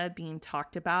Chyna being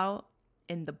talked about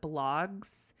in the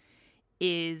blogs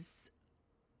is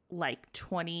like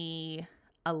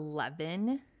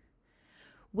 2011,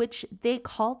 which they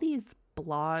call these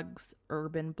blogs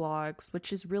urban blogs,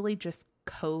 which is really just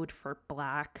code for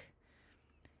black.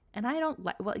 And I don't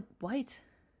like, what?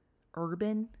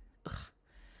 Urban? Ugh.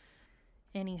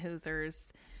 Any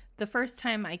hoosers. The first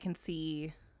time I can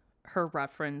see her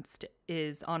referenced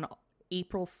is on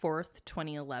April 4th,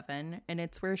 2011. And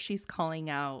it's where she's calling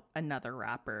out another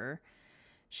rapper.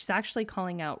 She's actually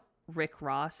calling out Rick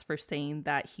Ross for saying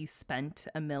that he spent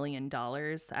 $1 million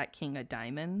at King of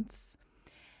Diamonds.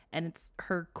 And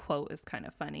her quote is kind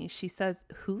of funny. She says,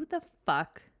 "Who the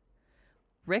fuck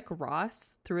Rick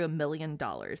Ross threw $1 million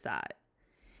at?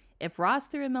 If Ross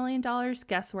threw $1 million,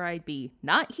 guess where I'd be?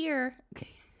 Not here."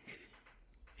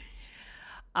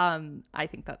 I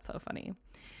think that's so funny.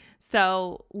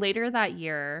 So later that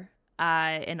year,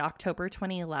 in October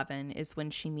 2011, is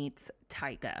when she meets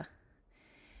Tyga.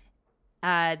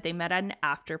 They met at an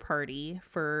after party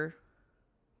for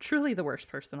truly the worst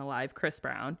person alive, Chris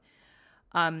Brown,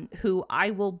 who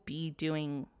I will be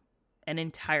doing an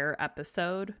entire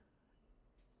episode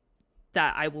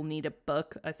that I will need to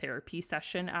book a therapy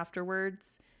session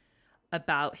afterwards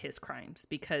about his crimes,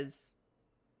 because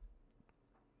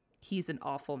he's an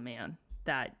awful man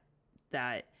that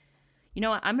you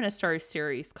know what, I'm going to start a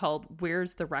series called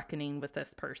Where's the Reckoning with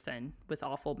this person, with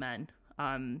awful men.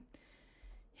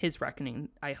 His reckoning,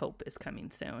 I hope, is coming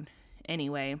soon.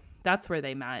 Anyway, that's where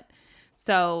they met.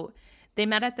 So they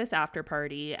met at this after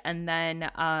party, and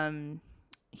then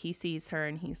he sees her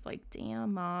and he's like,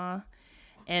 "Damn, Ma."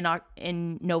 And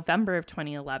in November of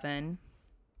 2011,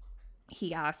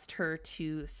 he asked her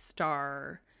to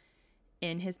star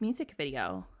in his music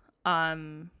video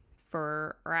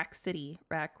for Rack City.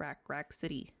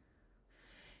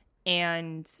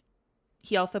 And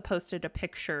he also posted a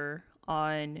picture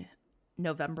on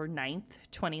November 9th,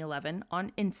 2011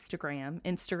 on Instagram.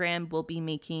 Instagram will be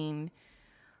making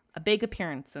a big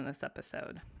appearance in this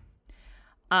episode.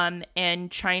 And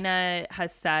Chyna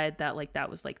has said that like that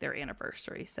was like their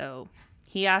anniversary. So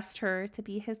he asked her to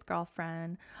be his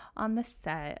girlfriend on the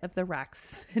set of the Rack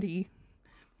City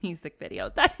music video.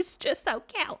 That is just so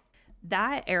cute.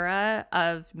 That era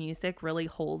of music really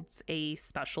holds a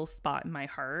special spot in my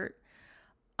heart.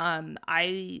 When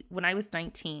I was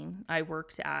 19, I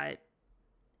worked at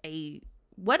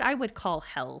what I would call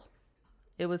hell.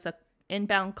 It was a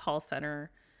inbound call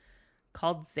center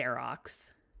called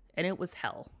Xerox, and it was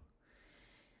hell.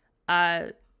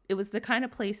 It was the kind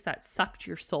of place that sucked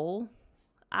your soul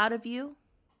out of you,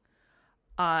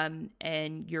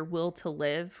 and your will to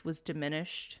live was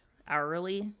diminished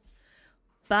hourly.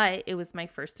 But it was my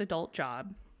first adult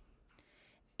job,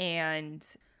 and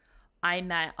I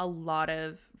met a lot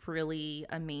of really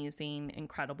amazing,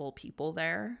 incredible people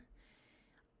there.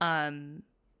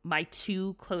 My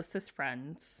two closest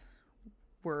friends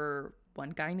were one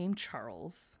guy named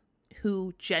Charles,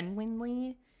 who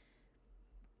genuinely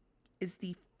is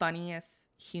the funniest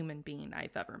human being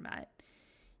I've ever met.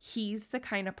 He's the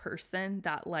kind of person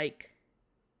that, like,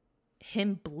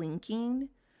 him blinking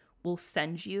will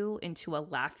send you into a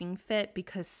laughing fit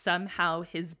because somehow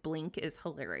his blink is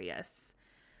hilarious.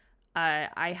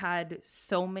 I had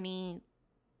so many,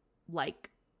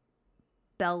 like,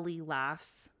 belly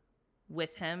laughs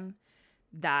with him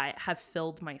that have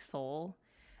filled my soul.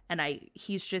 And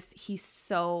he's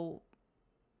so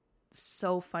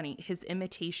funny. His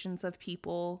imitations of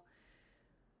people,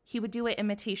 he would do an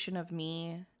imitation of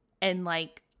me. And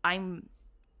like, I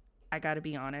gotta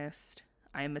be honest,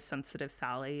 I'm a sensitive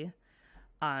Sally.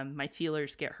 My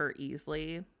feelers get hurt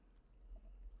easily.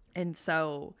 And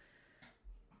so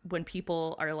when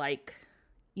people are like,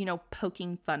 you know,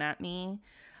 poking fun at me,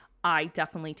 I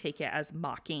definitely take it as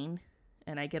mocking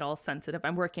and I get all sensitive.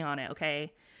 I'm working on it,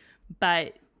 okay?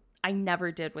 But I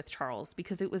never did with Charles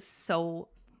because it was so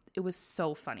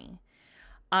funny.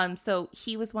 So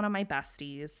he was one of my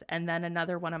besties, and then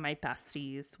another one of my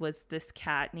besties was this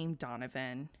cat named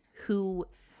Donovan, who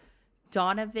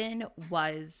Donovan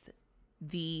was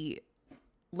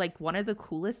one of the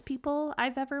coolest people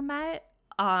I've ever met.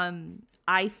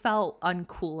 I felt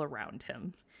uncool around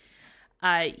him.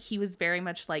 He was very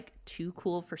much like too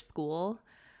cool for school.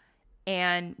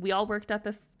 And we all worked at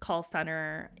this call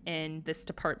center in this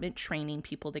department training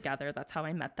people together. That's how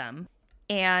I met them.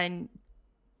 And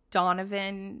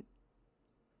Donovan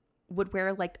would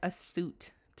wear like a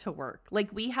suit to work.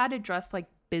 Like we had to dress like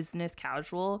business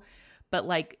casual, but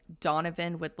like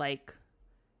Donovan would like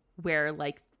wear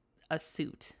like a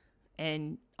suit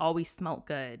and always smelled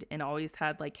good and always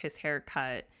had like his hair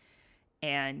cut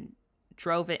and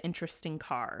drove an interesting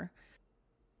car.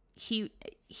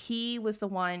 He was the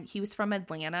one, he was from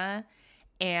Atlanta,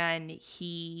 and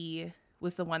he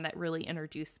was the one that really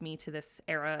introduced me to this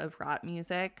era of rap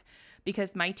music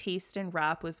because my taste in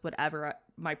rap was whatever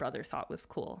my brother thought was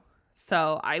cool.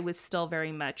 So I was still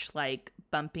very much like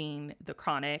bumping The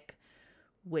Chronic,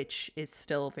 which is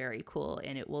still very cool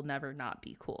and it will never not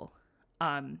be cool.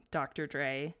 Dr.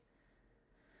 Dre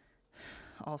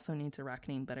also needs a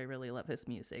reckoning, but I really love his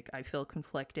music. I feel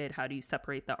conflicted. How do you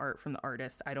separate the art from the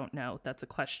artist? I don't know. That's a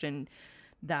question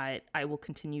that I will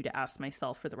continue to ask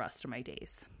myself for the rest of my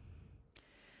days.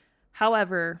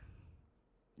 However,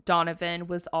 Donovan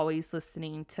was always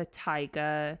listening to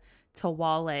Tyga, to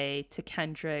Wale, to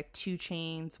Kendrick, 2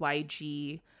 Chainz,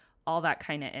 YG, all that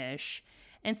kind of ish.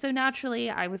 And so naturally,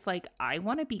 I was like, I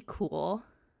want to be cool.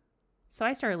 So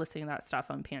I started listening to that stuff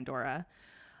on Pandora.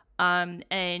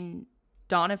 And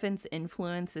Donovan's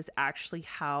influence is actually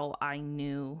how I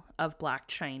knew of Blac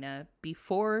Chyna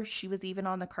before she was even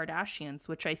on the Kardashians,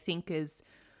 which I think is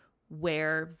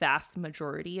where vast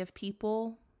majority of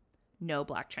people know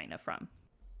Blac Chyna from.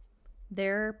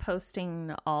 They're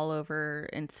posting all over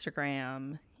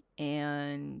Instagram,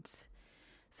 and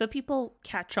so people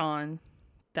catch on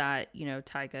that, you know,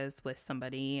 Tyga's with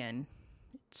somebody and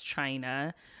it's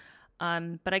Chyna.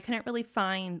 But I couldn't really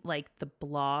find like the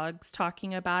blogs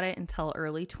talking about it until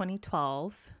early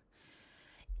 2012.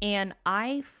 And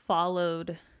I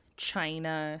followed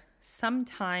Chyna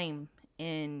sometime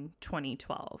in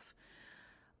 2012.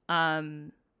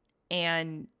 And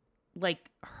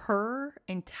like her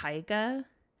and Tyga,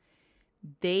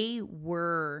 they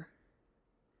were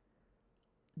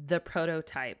the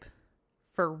prototype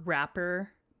for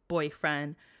rapper,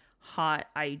 boyfriend, hot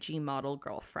IG model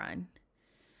girlfriend.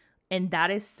 And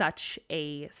that is such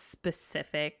a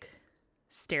specific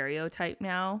stereotype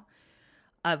now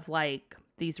of like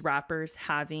these rappers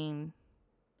having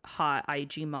hot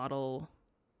IG model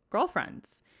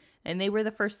girlfriends. And they were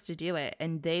the first to do it.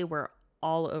 And they were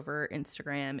all over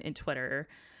Instagram and Twitter.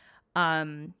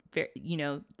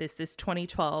 This is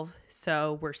 2012.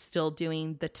 So we're still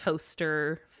doing the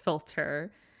toaster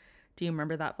filter. Do you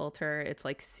remember that filter? It's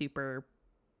like super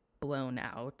blown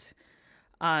out.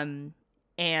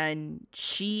 And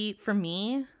she, for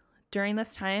me, during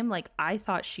this time, like I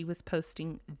thought she was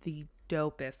posting the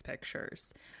dopest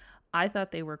pictures. I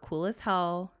thought they were cool as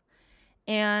hell.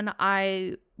 And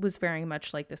I was very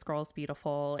much like, this girl's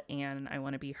beautiful and I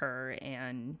want to be her.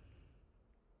 And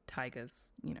Tyga's,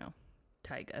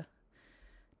 Tyga.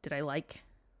 Did I like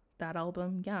that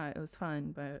album? Yeah, it was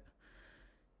fun, but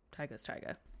Tyga's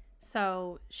Tyga.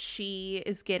 So she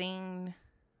is getting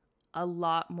a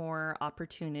lot more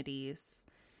opportunities.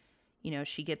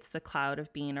 She gets the clout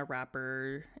of being a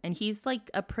rapper, and he's like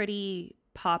a pretty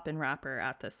poppin' rapper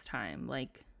at this time.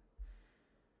 Like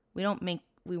we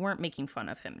weren't making fun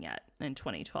of him yet in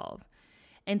 2012.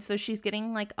 And so she's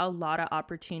getting like a lot of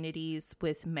opportunities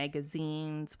with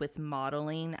magazines, with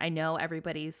modeling. I know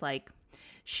everybody's like,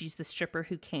 she's the stripper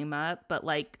who came up, but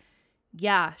like,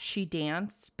 yeah, she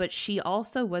danced, but she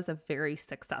also was a very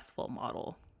successful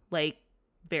model. Like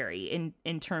very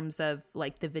in terms of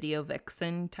like the video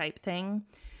vixen type thing.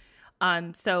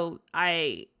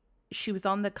 She was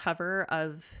on the cover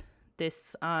of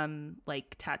this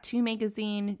like tattoo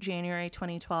magazine, January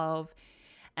 2012.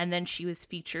 And then she was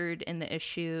featured in the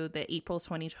April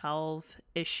 2012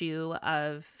 issue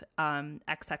of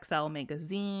XXL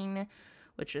magazine,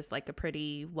 which is like a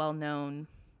pretty well-known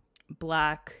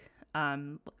Blac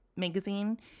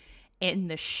magazine.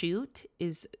 And the shoot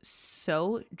is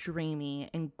so dreamy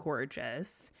and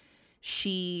gorgeous.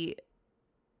 She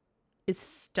is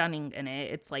stunning in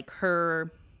it. It's like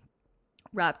her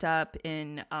wrapped up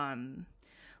in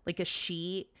like a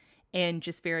sheet and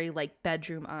just very like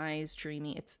bedroom eyes,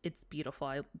 dreamy. It's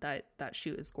beautiful. That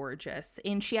shoot is gorgeous.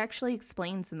 And she actually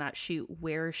explains in that shoot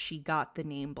where she got the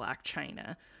name Blac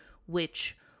Chyna,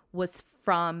 which was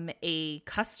from a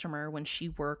customer when she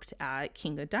worked at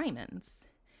King of Diamonds.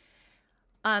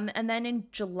 And then in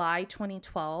July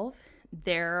 2012,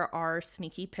 there are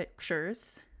sneaky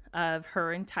pictures of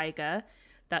her and Tyga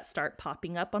that start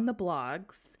popping up on the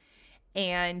blogs.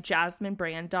 And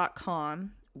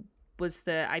JasmineBrand.com was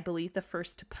I believe the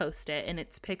first to post it. And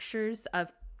it's pictures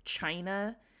of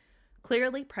Chyna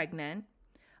clearly pregnant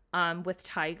with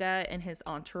Tyga and his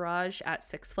entourage at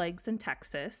Six Flags in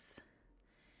Texas.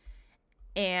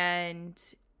 And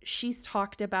she's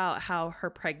talked about how her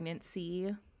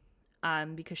pregnancy,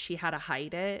 because she had to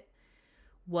hide it,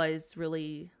 was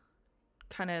really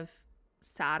kind of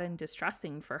sad and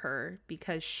distressing for her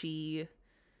because she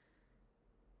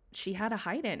had to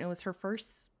hide it. And it was her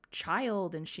first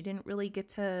child and she didn't really get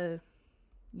to,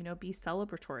 be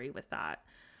celebratory with that.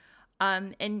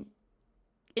 And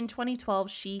in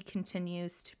 2012, she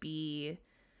continues to be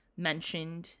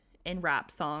mentioned in rap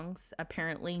songs.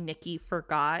 Apparently, Nicki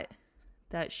forgot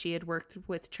that she had worked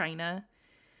with Chyna.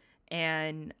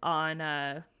 And on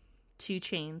 2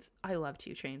 Chainz, I love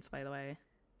 2 Chainz, by the way.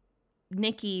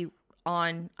 Nicki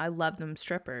on I Love Them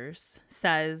Strippers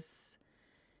says,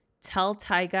 "Tell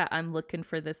Tyga I'm looking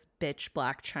for this bitch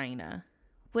Blac Chyna,"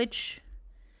 which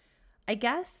I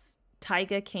guess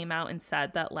Tyga came out and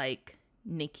said that like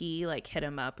Nicki like hit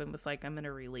him up and was like, "I'm going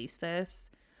to release this."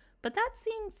 But that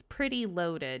seems pretty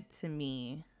loaded to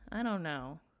me. I don't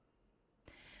know.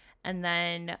 And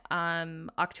then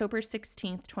October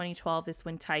 16th, 2012 is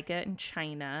when Tyga and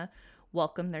Chyna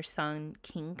welcomed their son,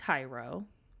 King Cairo.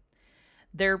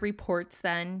 There are reports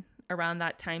then around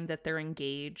that time that they're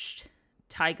engaged.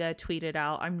 Tyga tweeted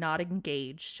out, "I'm not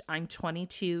engaged. I'm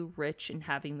 22, rich, and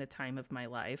having the time of my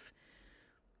life,"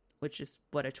 which is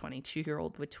what a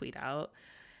 22-year-old would tweet out.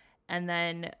 And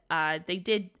then they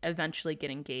did eventually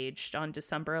get engaged on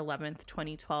December 11th,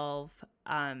 2012.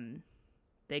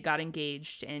 They got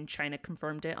engaged and Chyna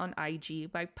confirmed it on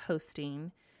IG by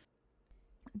posting.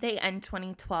 They end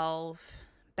 2012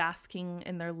 basking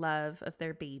in their love of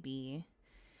their baby.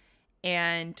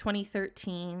 And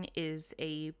 2013 is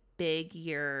a big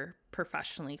year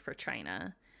professionally for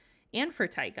Chyna and for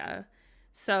Tyga.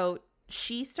 So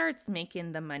she starts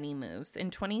making the money moves.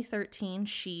 In 2013,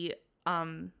 she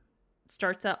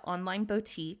starts an online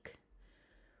boutique,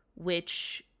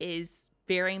 which is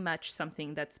very much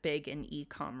something that's big in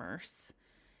e-commerce.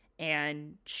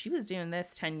 And she was doing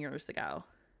this 10 years ago.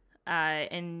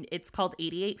 and it's called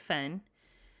 88 Fin,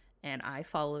 and I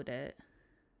followed it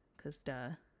because duh.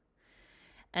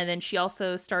 And then she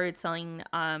also started selling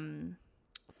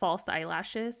false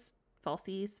eyelashes,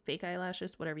 falsies, fake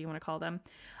eyelashes, whatever you want to call them.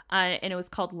 And it was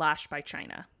called Lash by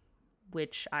Chyna,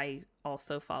 which I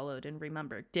also followed and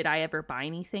remembered. Did I ever buy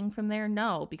anything from there?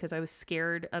 No, because I was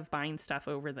scared of buying stuff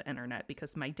over the internet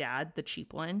because my dad, the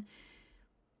cheap one,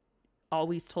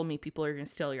 always told me people are going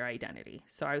to steal your identity.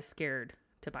 So I was scared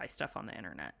to buy stuff on the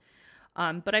internet.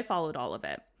 But I followed all of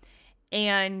it.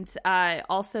 And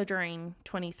also during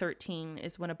 2013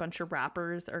 is when a bunch of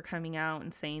rappers are coming out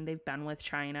and saying they've been with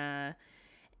Chyna.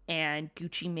 And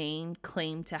Gucci Mane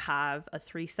claimed to have a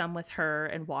threesome with her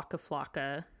and Waka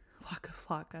Flocka. Waka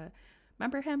Flocka.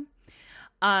 Remember him?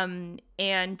 And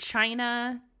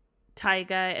Chyna,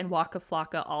 Tyga, and Waka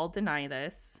Flocka all deny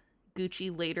this.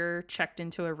 Gucci later checked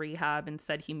into a rehab and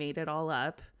said he made it all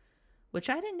up, which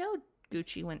I didn't know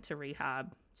Gucci went to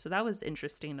rehab. So that was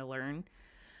interesting to learn.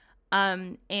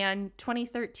 And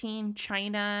 2013,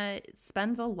 Chyna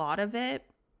spends a lot of it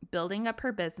building up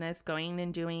her business, going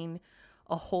and doing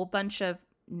a whole bunch of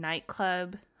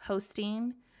nightclub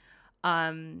hosting.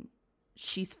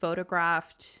 She's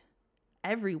photographed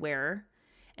everywhere.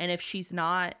 And if she's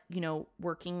not,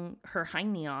 working her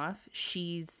hiney off,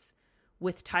 she's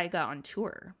with Tyga on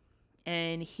tour.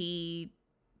 And he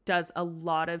does a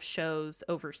lot of shows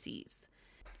overseas.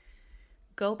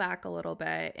 Go back a little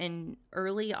bit. In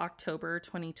early October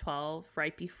 2012,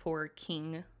 right before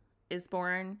King is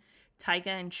born, Tyga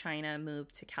and Chyna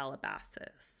moved to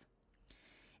Calabasas.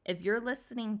 If you're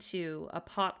listening to a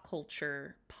pop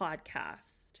culture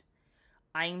podcast,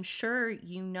 I'm sure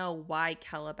you know why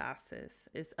Calabasas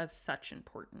is of such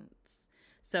importance.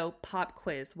 So, pop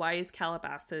quiz. Why is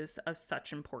Calabasas of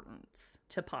such importance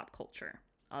to pop culture?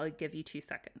 I'll give you 2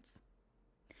 seconds.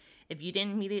 If you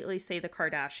didn't immediately say the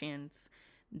Kardashians,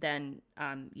 then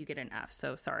you get an F,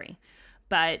 so sorry.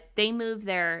 But they moved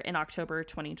there in October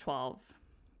 2012.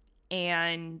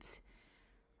 And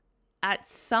at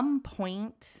some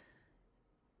point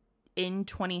in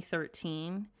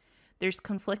 2013, there's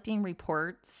conflicting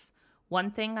reports.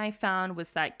 One thing I found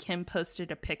was that Kim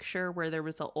posted a picture where there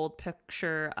was an old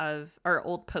poster of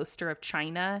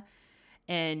Chyna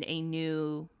and a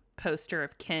new poster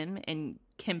of Kim, and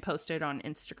Kim posted on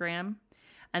Instagram.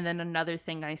 And then another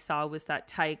thing I saw was that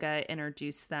Tyga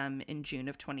introduced them in June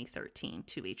of 2013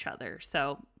 to each other.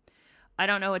 So I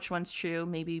don't know which one's true.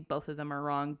 Maybe both of them are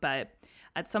wrong, but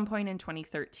at some point in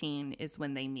 2013 is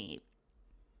when they meet.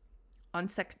 On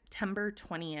September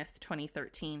 20th,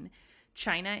 2013,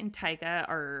 Chyna and Tyga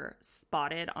are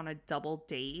spotted on a double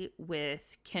date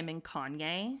with Kim and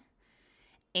Kanye.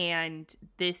 And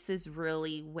this is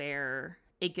really where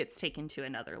it gets taken to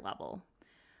another level.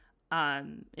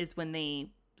 Is when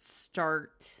they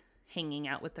start hanging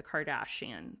out with the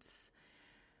Kardashians.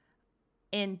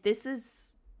 And this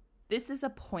is a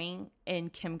point in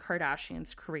Kim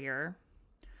Kardashian's career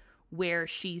where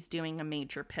she's doing a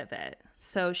major pivot.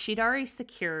 So she'd already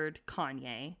secured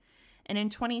Kanye. And in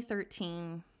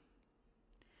 2013,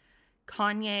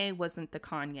 Kanye wasn't the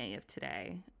Kanye of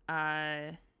today.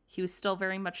 He was still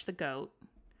very much the GOAT.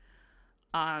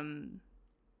 And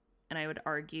I would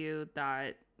argue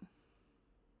that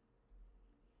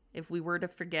if we were to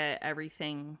forget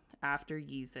everything after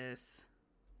Yeezus,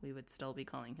 we would still be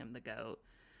calling him the GOAT.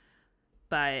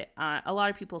 But a lot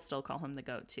of people still call him the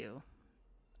GOAT too.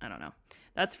 I don't know.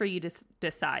 That's for you to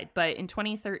decide. But in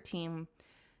 2013,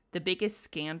 the biggest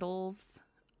scandals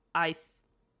I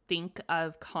think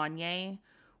of Kanye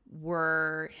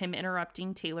were him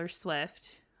interrupting Taylor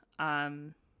Swift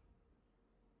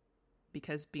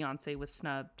because Beyonce was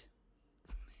snubbed.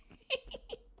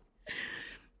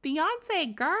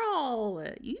 Beyonce, girl,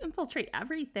 you infiltrate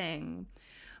everything.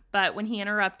 But when he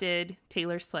interrupted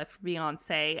Taylor Swift for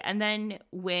Beyonce, and then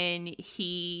when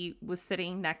he was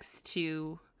sitting next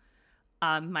to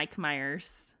Mike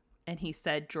Myers, and he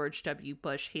said George W.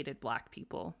 Bush hated black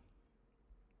people.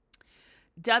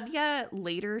 W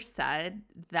later said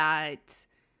that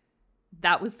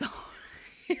was the...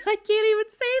 I can't even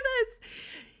say this.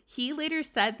 He later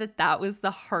said that was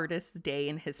the hardest day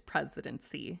in his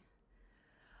presidency.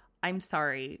 I'm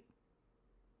sorry.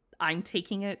 I'm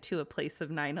taking it to a place of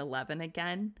 9/11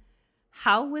 again.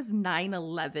 How was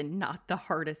 9/11 not the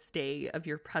hardest day of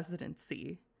your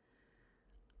presidency?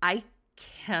 I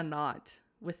cannot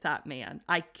with that man.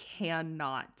 I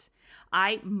cannot.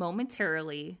 I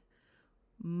momentarily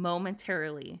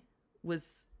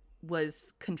was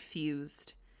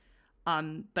confused.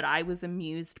 But I was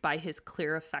amused by his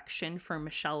clear affection for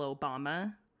Michelle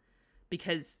Obama,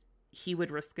 because he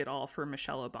would risk it all for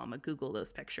Michelle Obama. Google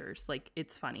those pictures. Like,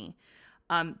 it's funny.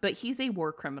 But he's a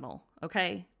war criminal,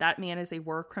 okay? That man is a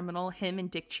war criminal. Him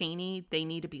and Dick Cheney, they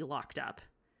need to be locked up.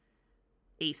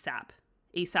 ASAP.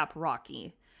 ASAP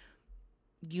Rocky.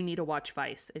 You need to watch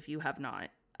Vice if you have not,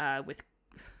 with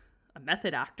a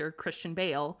method actor, Christian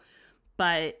Bale.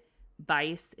 But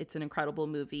Vice, it's an incredible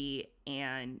movie,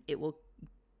 and it will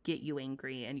get you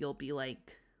angry, and you'll be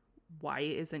like, why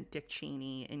isn't Dick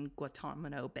Cheney in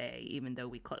Guantanamo Bay, even though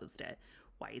we closed it?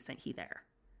 Why isn't he there?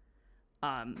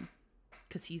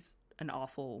 Because he's an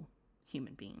awful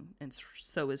human being, and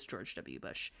so is George W.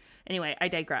 Bush. Anyway, I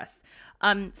digress.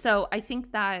 So I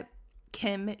think that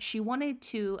Kim, she wanted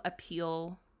to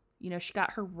appeal, you know, she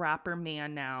got her rapper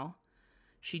man now.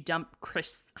 She dumped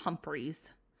Chris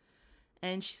Humphries,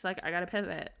 and she's like, I gotta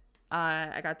pivot.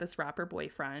 I got this rapper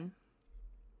boyfriend,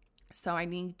 so I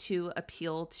need to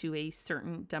appeal to a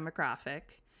certain demographic.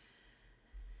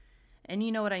 And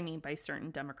you know what I mean by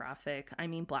certain demographic. I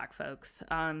mean Black folks.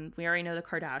 We already know the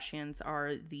Kardashians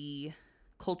are the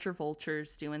culture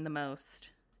vultures doing the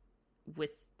most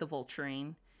with the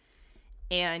vulturing.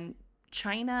 And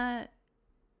Chyna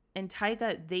and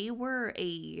Tyga, they were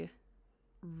a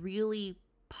really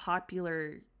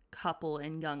popular couple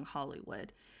in young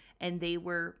Hollywood. And they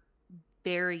were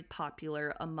very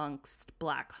popular amongst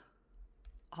Black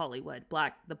Hollywood,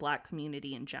 the Black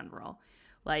community in general.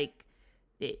 Like,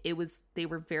 they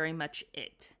were very much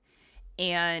it.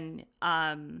 And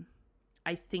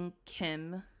I think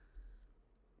Kim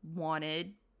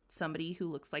wanted somebody who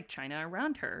looks like Chyna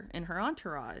around her in her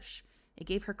entourage. It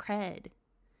gave her cred.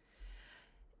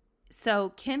 So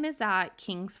Kim is at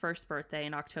King's first birthday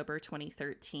in October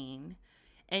 2013.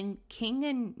 And King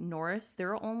and North,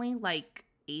 they're only like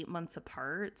 8 months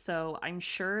apart. So I'm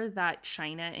sure that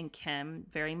Chyna and Kim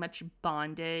very much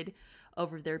bonded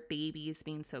over their babies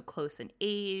being so close in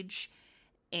age,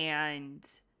 and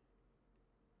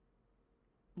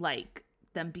like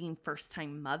them being first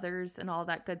time mothers and all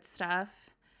that good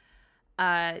stuff.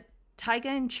 Tyga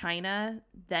and Chyna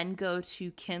then go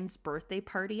to Kim's birthday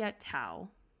party at Tao,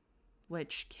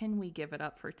 which, can we give it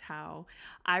up for Tao?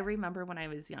 I remember when I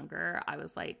was younger, I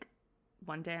was like,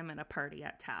 one day I'm going to party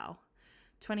at Tao.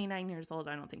 29 years old,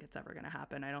 I don't think it's ever going to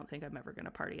happen. I don't think I'm ever going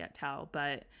to party at Tao,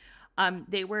 but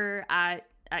they were at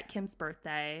Kim's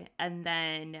birthday, and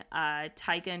then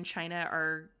Tyga and Chyna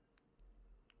are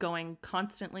going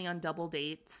constantly on double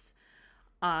dates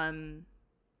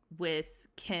with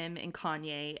Kim and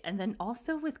Kanye, and then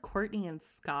also with Kourtney and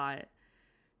Scott.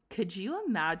 Could you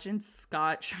imagine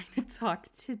Scott trying to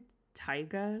talk to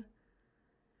Tyga?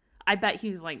 I bet he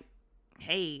was like,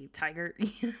 hey, Tiger.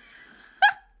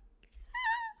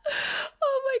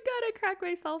 Oh my God, I cracked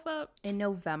myself up. In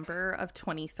November of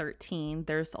 2013,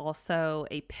 there's also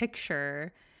a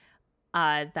picture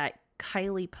that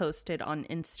Kylie posted on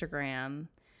Instagram.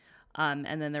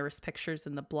 And then there was pictures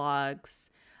in the blogs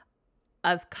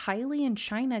of Kylie and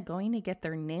Chyna going to get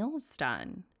their nails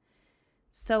done.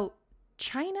 So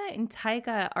Chyna and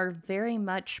Tyga are very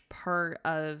much part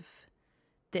of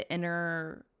the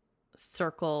inner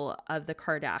circle of the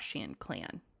Kardashian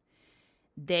clan.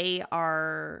 They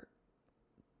are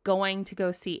going to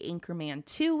go see Anchorman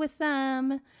 2 with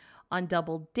them on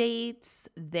double dates.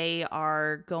 They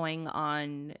are going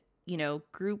on, you know,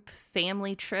 group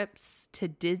family trips to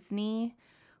Disney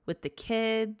with the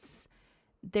kids.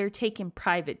 They're taking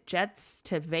private jets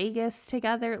to Vegas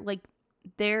together. Like,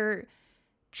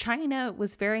 Chyna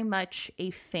was very much a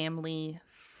family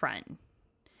friend.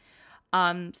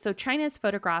 So Chyna is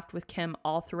photographed with Kim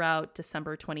all throughout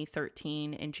December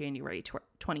 2013 and January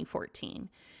 2014.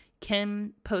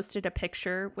 Kim posted a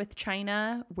picture with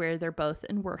Chyna where they're both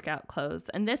in workout clothes.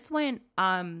 And this was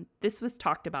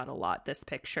talked about a lot, this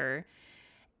picture.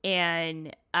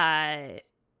 And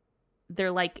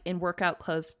they're like in workout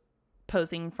clothes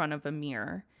posing in front of a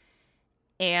mirror.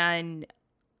 And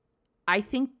I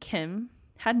think Kim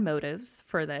had motives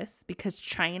for this because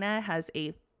Chyna has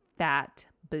a fat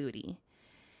booty.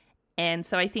 And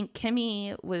so I think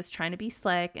Kimmy was trying to be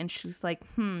slick, and she's like,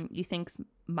 you think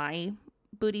my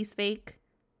booty's fake?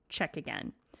 Check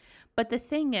again. But the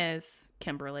thing is,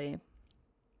 Kimberly,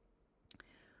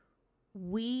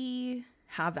 we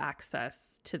have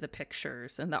access to the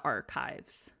pictures and the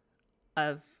archives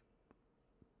of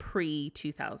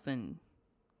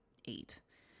pre-2008.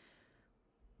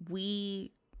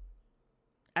 We,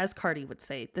 as Cardi would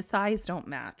say, the thighs don't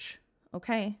match,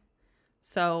 okay?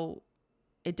 So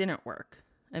it didn't work.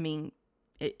 I mean,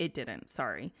 it didn't,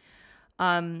 sorry.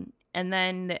 And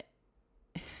then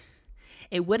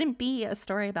it wouldn't be a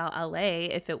story about LA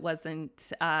if it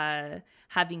wasn't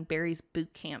having Barry's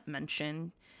boot camp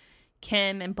mentioned.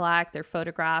 Kim and Blac, they're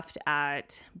photographed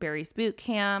at Barry's boot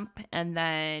camp. And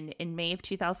then in May of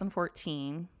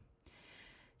 2014,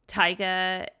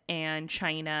 Tyga and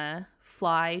Chyna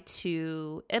fly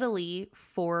to Italy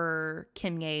for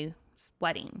Kim Ye's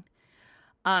wedding.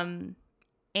 And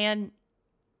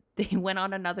they went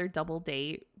on another double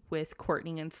date with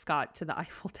Courtney and Scott to the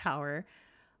Eiffel Tower.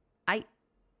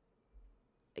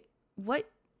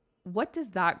 What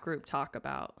does that group talk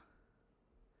about?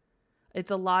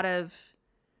 It's a lot of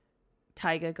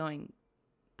Tyga going,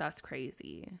 that's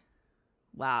crazy.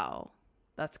 Wow.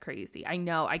 That's crazy. I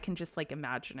know. I can just like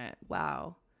imagine it.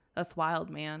 Wow. That's wild,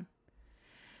 man.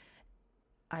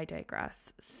 I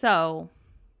digress. So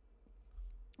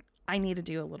I need to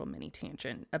do a little mini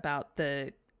tangent about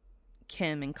the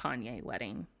Kim and Kanye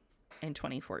wedding in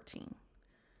 2014,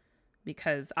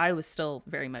 because I was still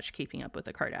very much keeping up with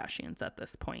the Kardashians at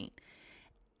this point.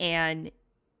 And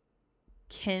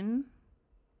Kim,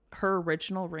 her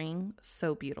original ring,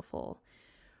 so beautiful.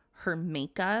 Her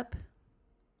makeup,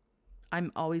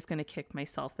 I'm always going to kick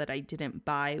myself that I didn't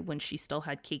buy when she still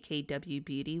had KKW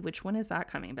Beauty, which when is that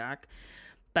coming back?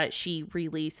 But she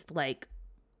released like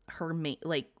her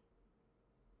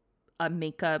a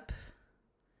makeup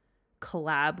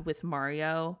collab with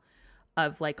Mario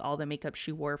of like all the makeup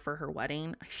she wore for her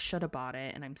wedding. I should have bought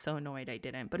it and I'm so annoyed I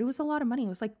didn't, but it was a lot of money. It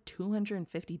was like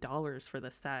 $250 for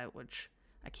the set, which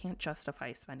I can't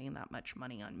justify spending that much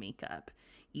money on makeup,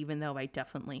 even though I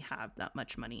definitely have that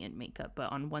much money in makeup.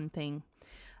 But on one thing,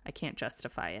 I can't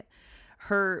justify it.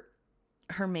 Her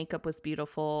makeup was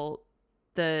beautiful.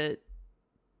 The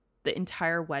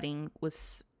entire wedding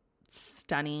was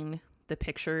stunning. The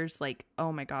pictures, like,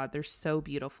 oh my God, they're so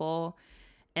beautiful.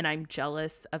 And I'm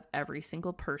jealous of every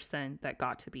single person that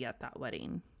got to be at that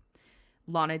wedding.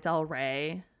 Lana Del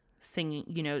Rey singing,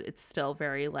 it's still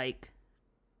very like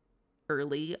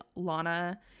early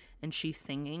Lana, and she's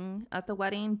singing at the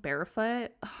wedding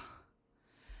barefoot.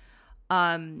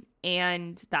 And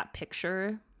that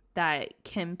picture that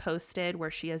Kim posted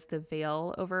where she has the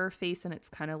veil over her face and it's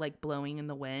kind of like blowing in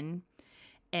the wind,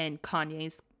 and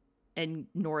Kanye's and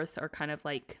North are kind of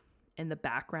like in the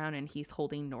background and he's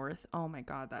holding North. Oh my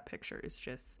God, that picture is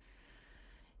just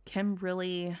Kim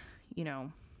really,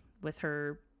 with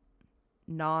her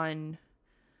non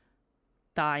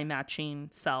thigh matching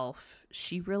self,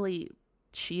 she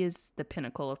is the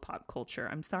pinnacle of pop culture.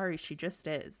 I'm sorry, she just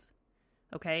is.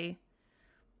 Okay?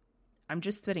 I'm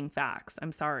just spitting facts.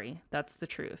 I'm sorry. That's the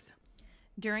truth.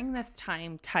 During this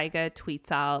time, Tyga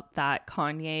tweets out that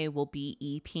Kanye will be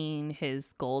EPing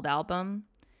his Gold album,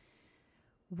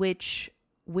 which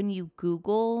when you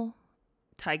Google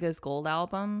Tyga's Gold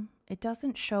album, it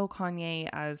doesn't show Kanye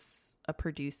as a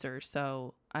producer.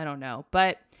 So I don't know.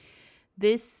 But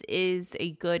this is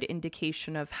a good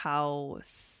indication of how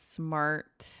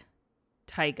smart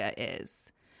Tyga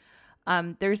is.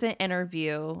 There's an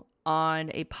interview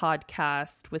on a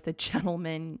podcast with a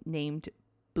gentleman named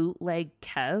Bootleg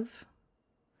Kev.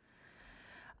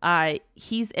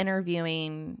 He's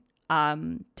interviewing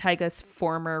Tyga's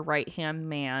former right-hand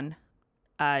man,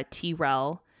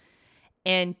 T-Rell.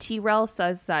 And T-Rell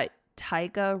says that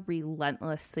Tyga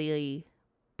relentlessly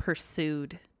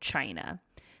pursued Chyna.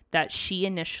 That she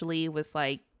initially was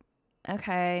like,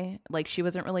 okay, like she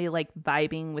wasn't really like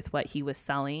vibing with what he was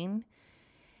selling.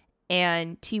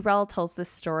 And T-Rell tells this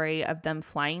story of them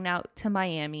flying out to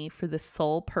Miami for the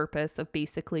sole purpose of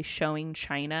basically showing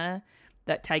Chyna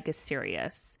that Tyga's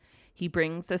serious. He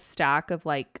brings a stack of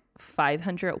like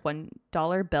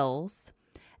 $501 bills,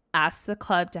 asks the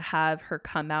club to have her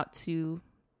come out to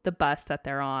the bus that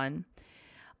they're on.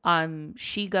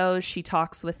 She goes, she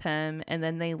talks with him, and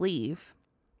then they leave.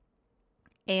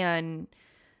 And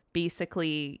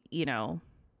basically,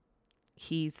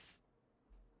 he's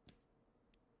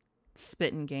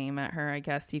spitting game at her, I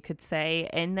guess you could say.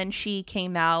 And then she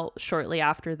came out shortly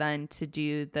after then to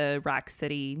do the Rack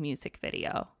City music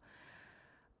video.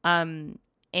 And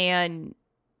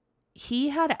he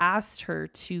had asked her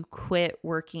to quit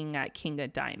working at King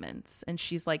of Diamonds. And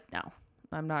she's like, no,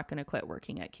 I'm not going to quit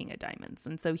working at King of Diamonds.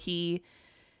 And so he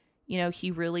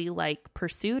really like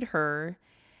pursued her.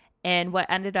 And what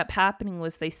ended up happening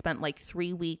was they spent like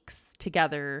 3 weeks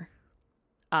together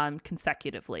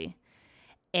consecutively.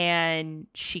 And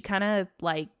she kind of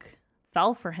like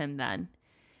fell for him then.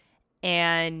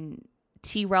 And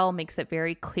T-Rell makes it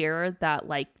very clear that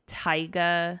like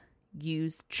Tyga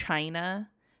used Chyna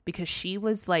because she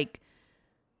was the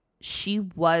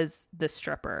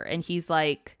stripper. And he's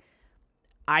like,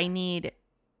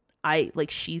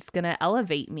 she's going to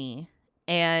elevate me.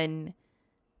 And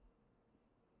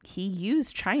he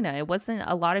used Chyna. It wasn't,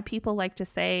 a lot of people like to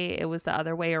say it was the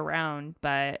other way around,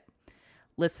 but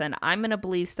listen, I'm going to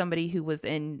believe somebody who was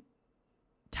in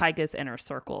Tyga's inner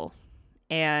circle.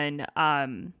 And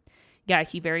yeah,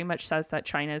 he very much says that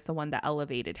Chyna is the one that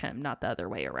elevated him, not the other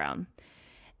way around.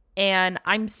 And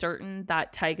I'm certain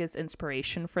that Tyga's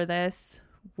inspiration for this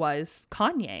was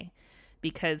Kanye,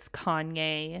 because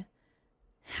Kanye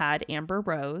had Amber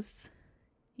Rose.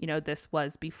 You know, this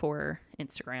was before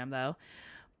Instagram though,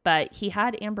 but he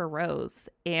had Amber Rose,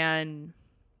 and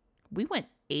we went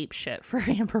ape shit for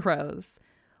Amber Rose.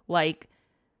 Like,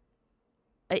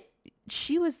 I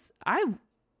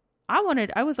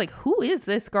was like, who is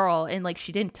this girl? And like,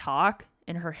 she didn't talk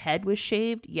and her head was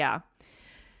shaved. Yeah.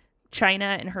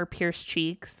 Chyna and her pierced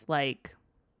cheeks. Like,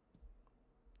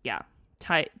 yeah.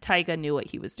 Tyga knew what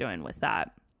he was doing with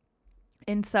that.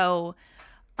 And so,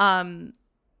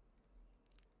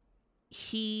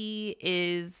 he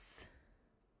is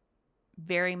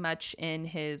very much in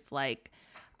his, like,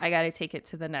 I got to take it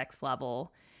to the next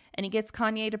level. And he gets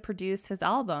Kanye to produce his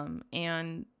album.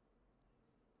 And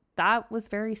that was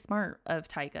very smart of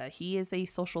Tyga. He is a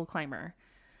social climber,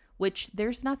 which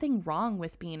there's nothing wrong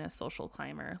with being a social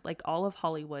climber. Like, all of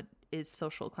Hollywood is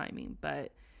social climbing,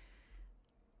 but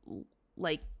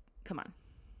like, come on.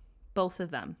 Both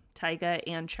of them, Tyga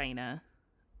and Chyna,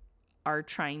 are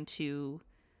trying to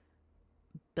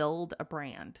build a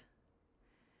brand.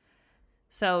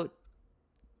 So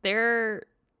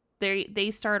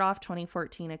they start off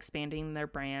 2014 expanding their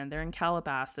brand. They're in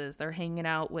Calabasas. They're hanging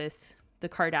out with the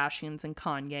Kardashians and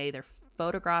Kanye. They're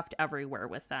photographed everywhere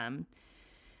with them.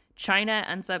 Chyna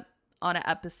ends up on an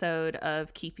episode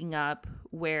of Keeping Up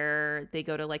where they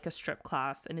go to like a strip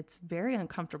class, and it's very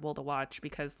uncomfortable to watch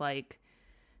because like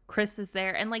Chris is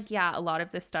there, and like, yeah, a lot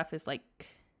of this stuff is like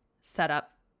set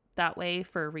up that way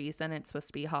for a reason. It's supposed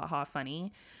to be ha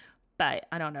funny, but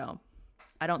I don't know.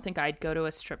 I don't think I'd go to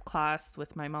a strip class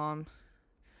with my mom.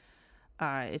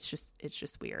 It's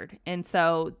just weird. And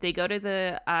so they go to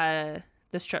the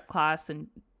strip class, and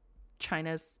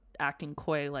Chyna's acting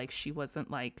coy like she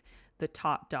wasn't like the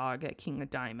top dog at King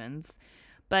of Diamonds.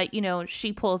 But, you know,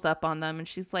 she pulls up on them and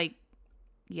she's like,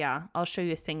 yeah, I'll show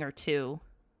you a thing or two,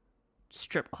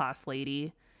 strip class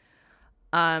lady.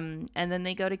 And then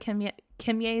they go to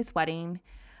Kim Ye's wedding.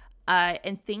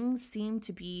 And things seem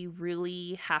to be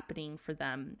really happening for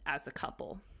them as a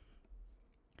couple.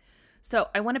 So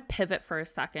I want to pivot for a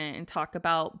second and talk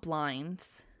about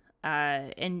blinds.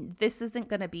 And this isn't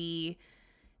going to be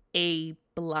a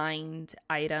blind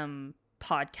item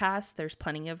podcast. There's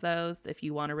plenty of those. If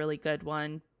you want a really good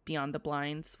one, Beyond the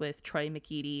Blinds with Troy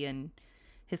McEady and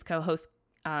his co-host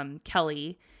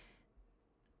Kelly.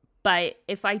 But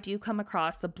if I do come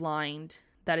across a blind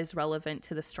that is relevant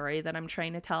to the story that I'm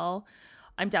trying to tell,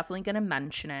 I'm definitely going to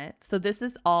mention it. So this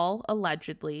is all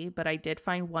allegedly, but I did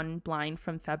find one blind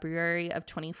from February of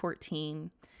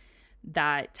 2014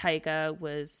 that Tyga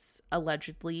was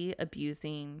allegedly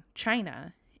abusing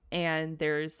Chyna. And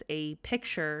there's a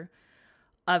picture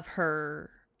of her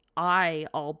eye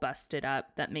all busted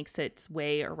up that makes its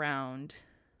way around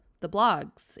the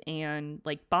blogs and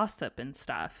like Gossip and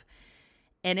stuff.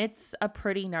 And it's a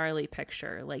pretty gnarly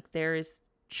picture. Like, there's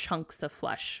chunks of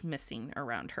flesh missing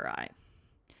around her eye.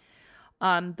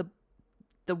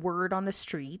 The word on the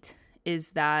street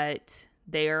is that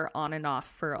they're on and off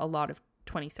for a lot of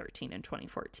 2013 and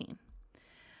 2014.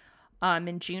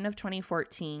 In June of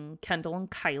 2014, Kendall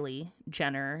and Kylie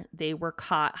Jenner, they were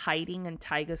caught hiding in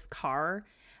Tyga's car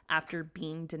after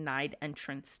being denied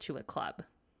entrance to a club.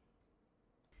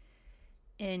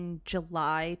 In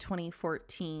July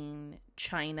 2014,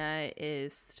 Chyna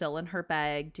is still in her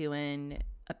bag doing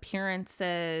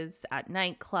appearances at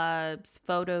nightclubs,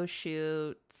 photo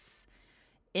shoots,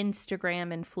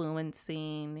 Instagram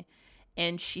influencing,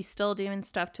 and she's still doing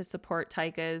stuff to support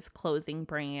Tyga's clothing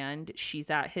brand. She's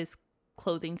at his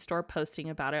clothing store posting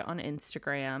about it on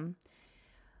Instagram.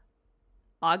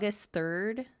 August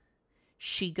 3rd,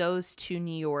 she goes to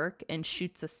New York and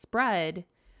shoots a spread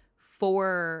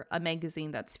for a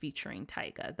magazine that's featuring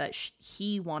Tyga that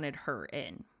he wanted her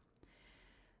in.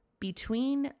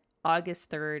 Between August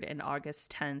 3rd and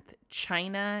August 10th,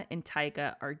 Chyna and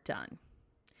Tyga are done.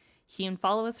 He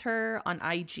unfollows her on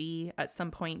IG at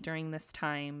some point during this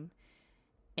time,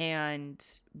 and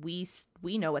we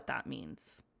know what that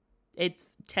means.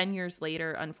 It's 10 years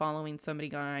later, unfollowing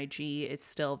somebody on IG is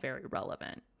still very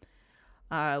relevant,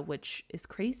 which is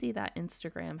crazy that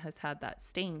Instagram has had that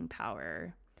staying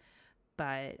power.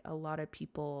 But a lot of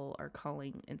people are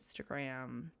calling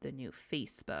Instagram the new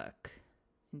Facebook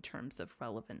in terms of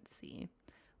relevancy.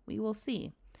 We will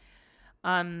see.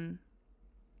 On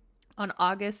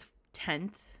August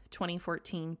 10th,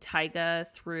 2014, Tyga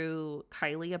threw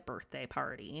Kylie a birthday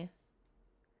party.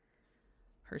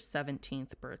 her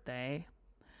 17th birthday.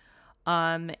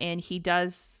 And he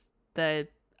does the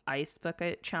ice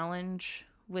bucket challenge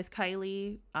with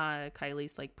Kylie.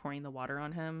 Kylie's like pouring the water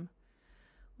on him,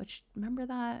 which, remember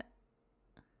that?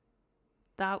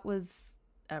 That was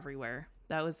everywhere.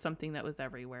 That was something that was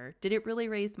everywhere. Did it really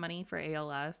raise money for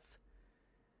ALS?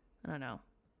 I don't know.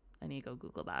 I need to go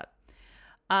Google that.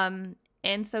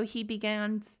 And so he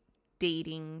began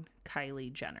dating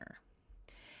Kylie Jenner.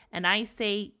 And I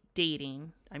say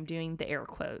dating, I'm doing the air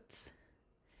quotes,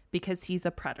 because he's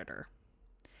a predator.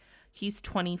 He's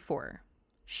 24.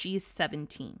 She's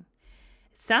 17.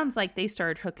 It sounds like they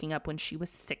started hooking up when she was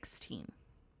 16.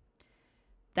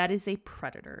 That is a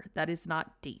predator. That is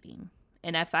not dating.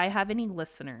 And if I have any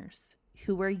listeners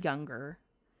who are younger,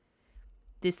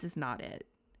 this is not it.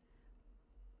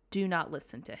 Do not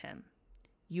listen to him.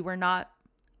 You are not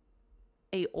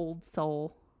an old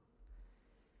soul.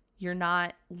 You're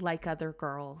not like other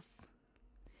girls.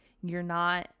 You're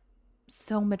not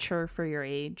so mature for your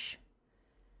age.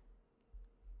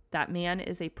 That man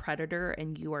is a predator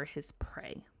and you are his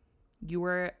prey. You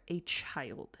are a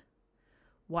child.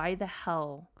 Why the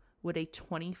hell would a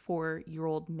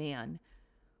 24-year-old man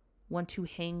want to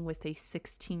hang with a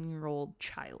 16-year-old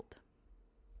child?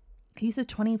 He's a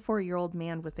 24-year-old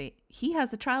man he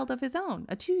has a child of his own,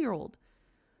 a 2-year-old.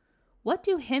 What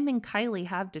do him and Kylie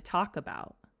have to talk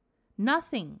about?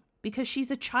 Nothing, because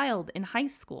she's a child in high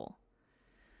school.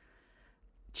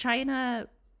 Chyna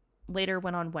later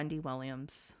went on Wendy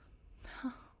Williams.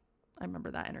 I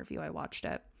remember that interview. I watched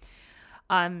it.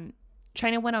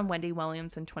 Chyna went on Wendy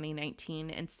Williams in 2019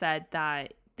 and said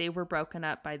that they were broken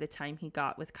up by the time he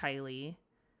got with Kylie.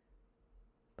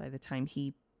 By the time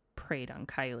he preyed on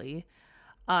Kylie.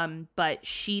 But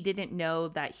she didn't know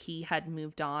that he had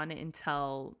moved on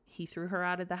until he threw her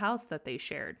out of the house that they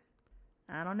shared.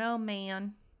 I don't know,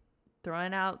 man.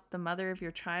 Throwing out the mother of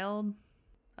your child?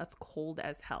 That's cold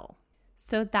as hell.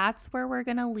 So that's where we're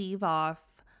going to leave off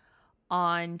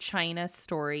on Chyna's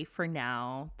story for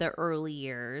now, the early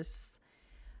years.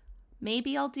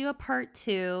 Maybe I'll do a part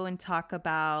 2 and talk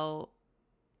about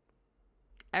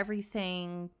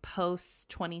everything post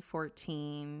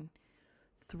 2014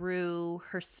 through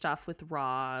her stuff with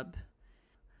Rob.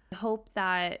 I hope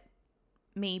that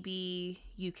maybe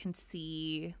you can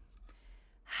see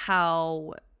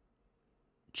how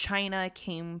Chyna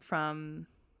came from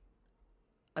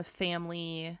a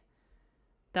family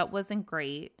that wasn't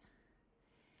great,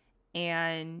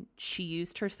 and she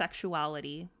used her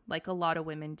sexuality, like a lot of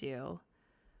women do,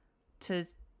 to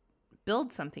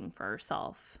build something for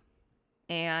herself.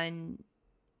 And,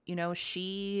 you know,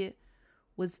 she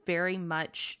was very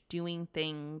much doing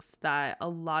things that a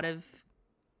lot of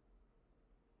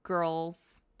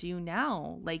girls do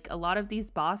now. Like, a lot of these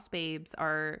boss babes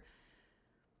are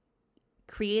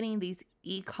creating these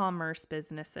e-commerce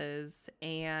businesses,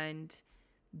 and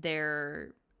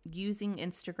they're using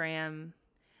Instagram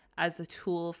as a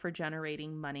tool for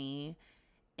generating money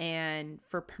and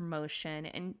for promotion.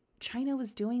 And Chyna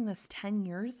was doing this 10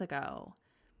 years ago.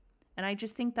 And I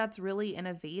just think that's really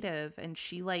innovative. And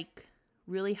she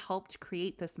really helped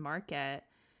create this market.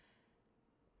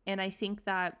 And I think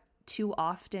that too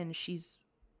often she's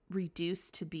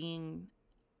reduced to being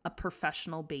a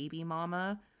professional baby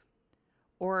mama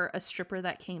or a stripper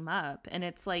that came up. And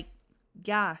it's like,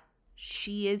 yeah,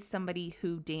 she is somebody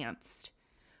who danced,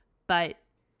 but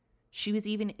she was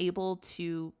even able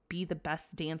to be the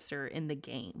best dancer in the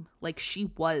game. Like,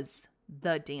 she was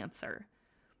the dancer.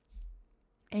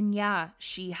 And yeah,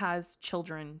 she has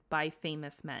children by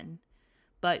famous men,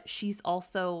 but she's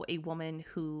also a woman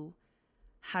who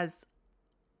has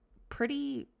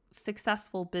pretty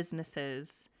successful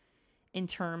businesses in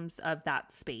terms of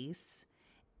that space.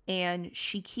 And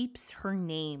she keeps her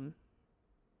name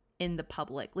in the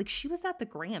public. Like, she was at the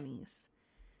Grammys.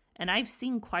 And I've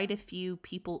seen quite a few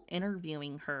people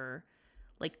interviewing her,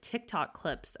 like TikTok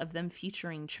clips of them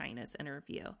featuring Chyna's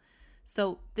interview.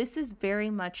 So this is very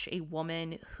much a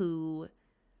woman who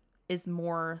is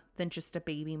more than just a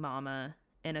baby mama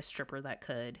and a stripper that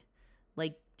could.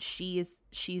 Like, she's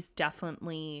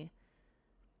definitely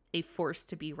a force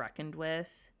to be reckoned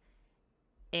with.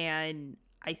 And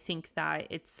I think that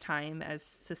it's time as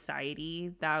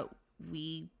society that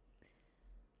we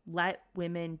let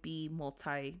women be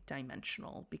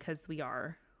multi-dimensional, because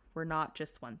we're not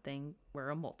just one thing, we're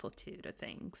a multitude of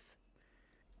things.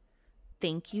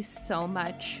 Thank you so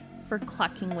much for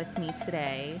clucking with me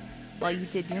today while you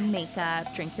did your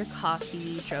makeup, drank your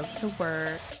coffee, drove to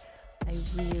work. I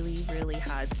really, really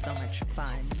had so much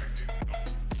fun.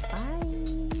 Bye.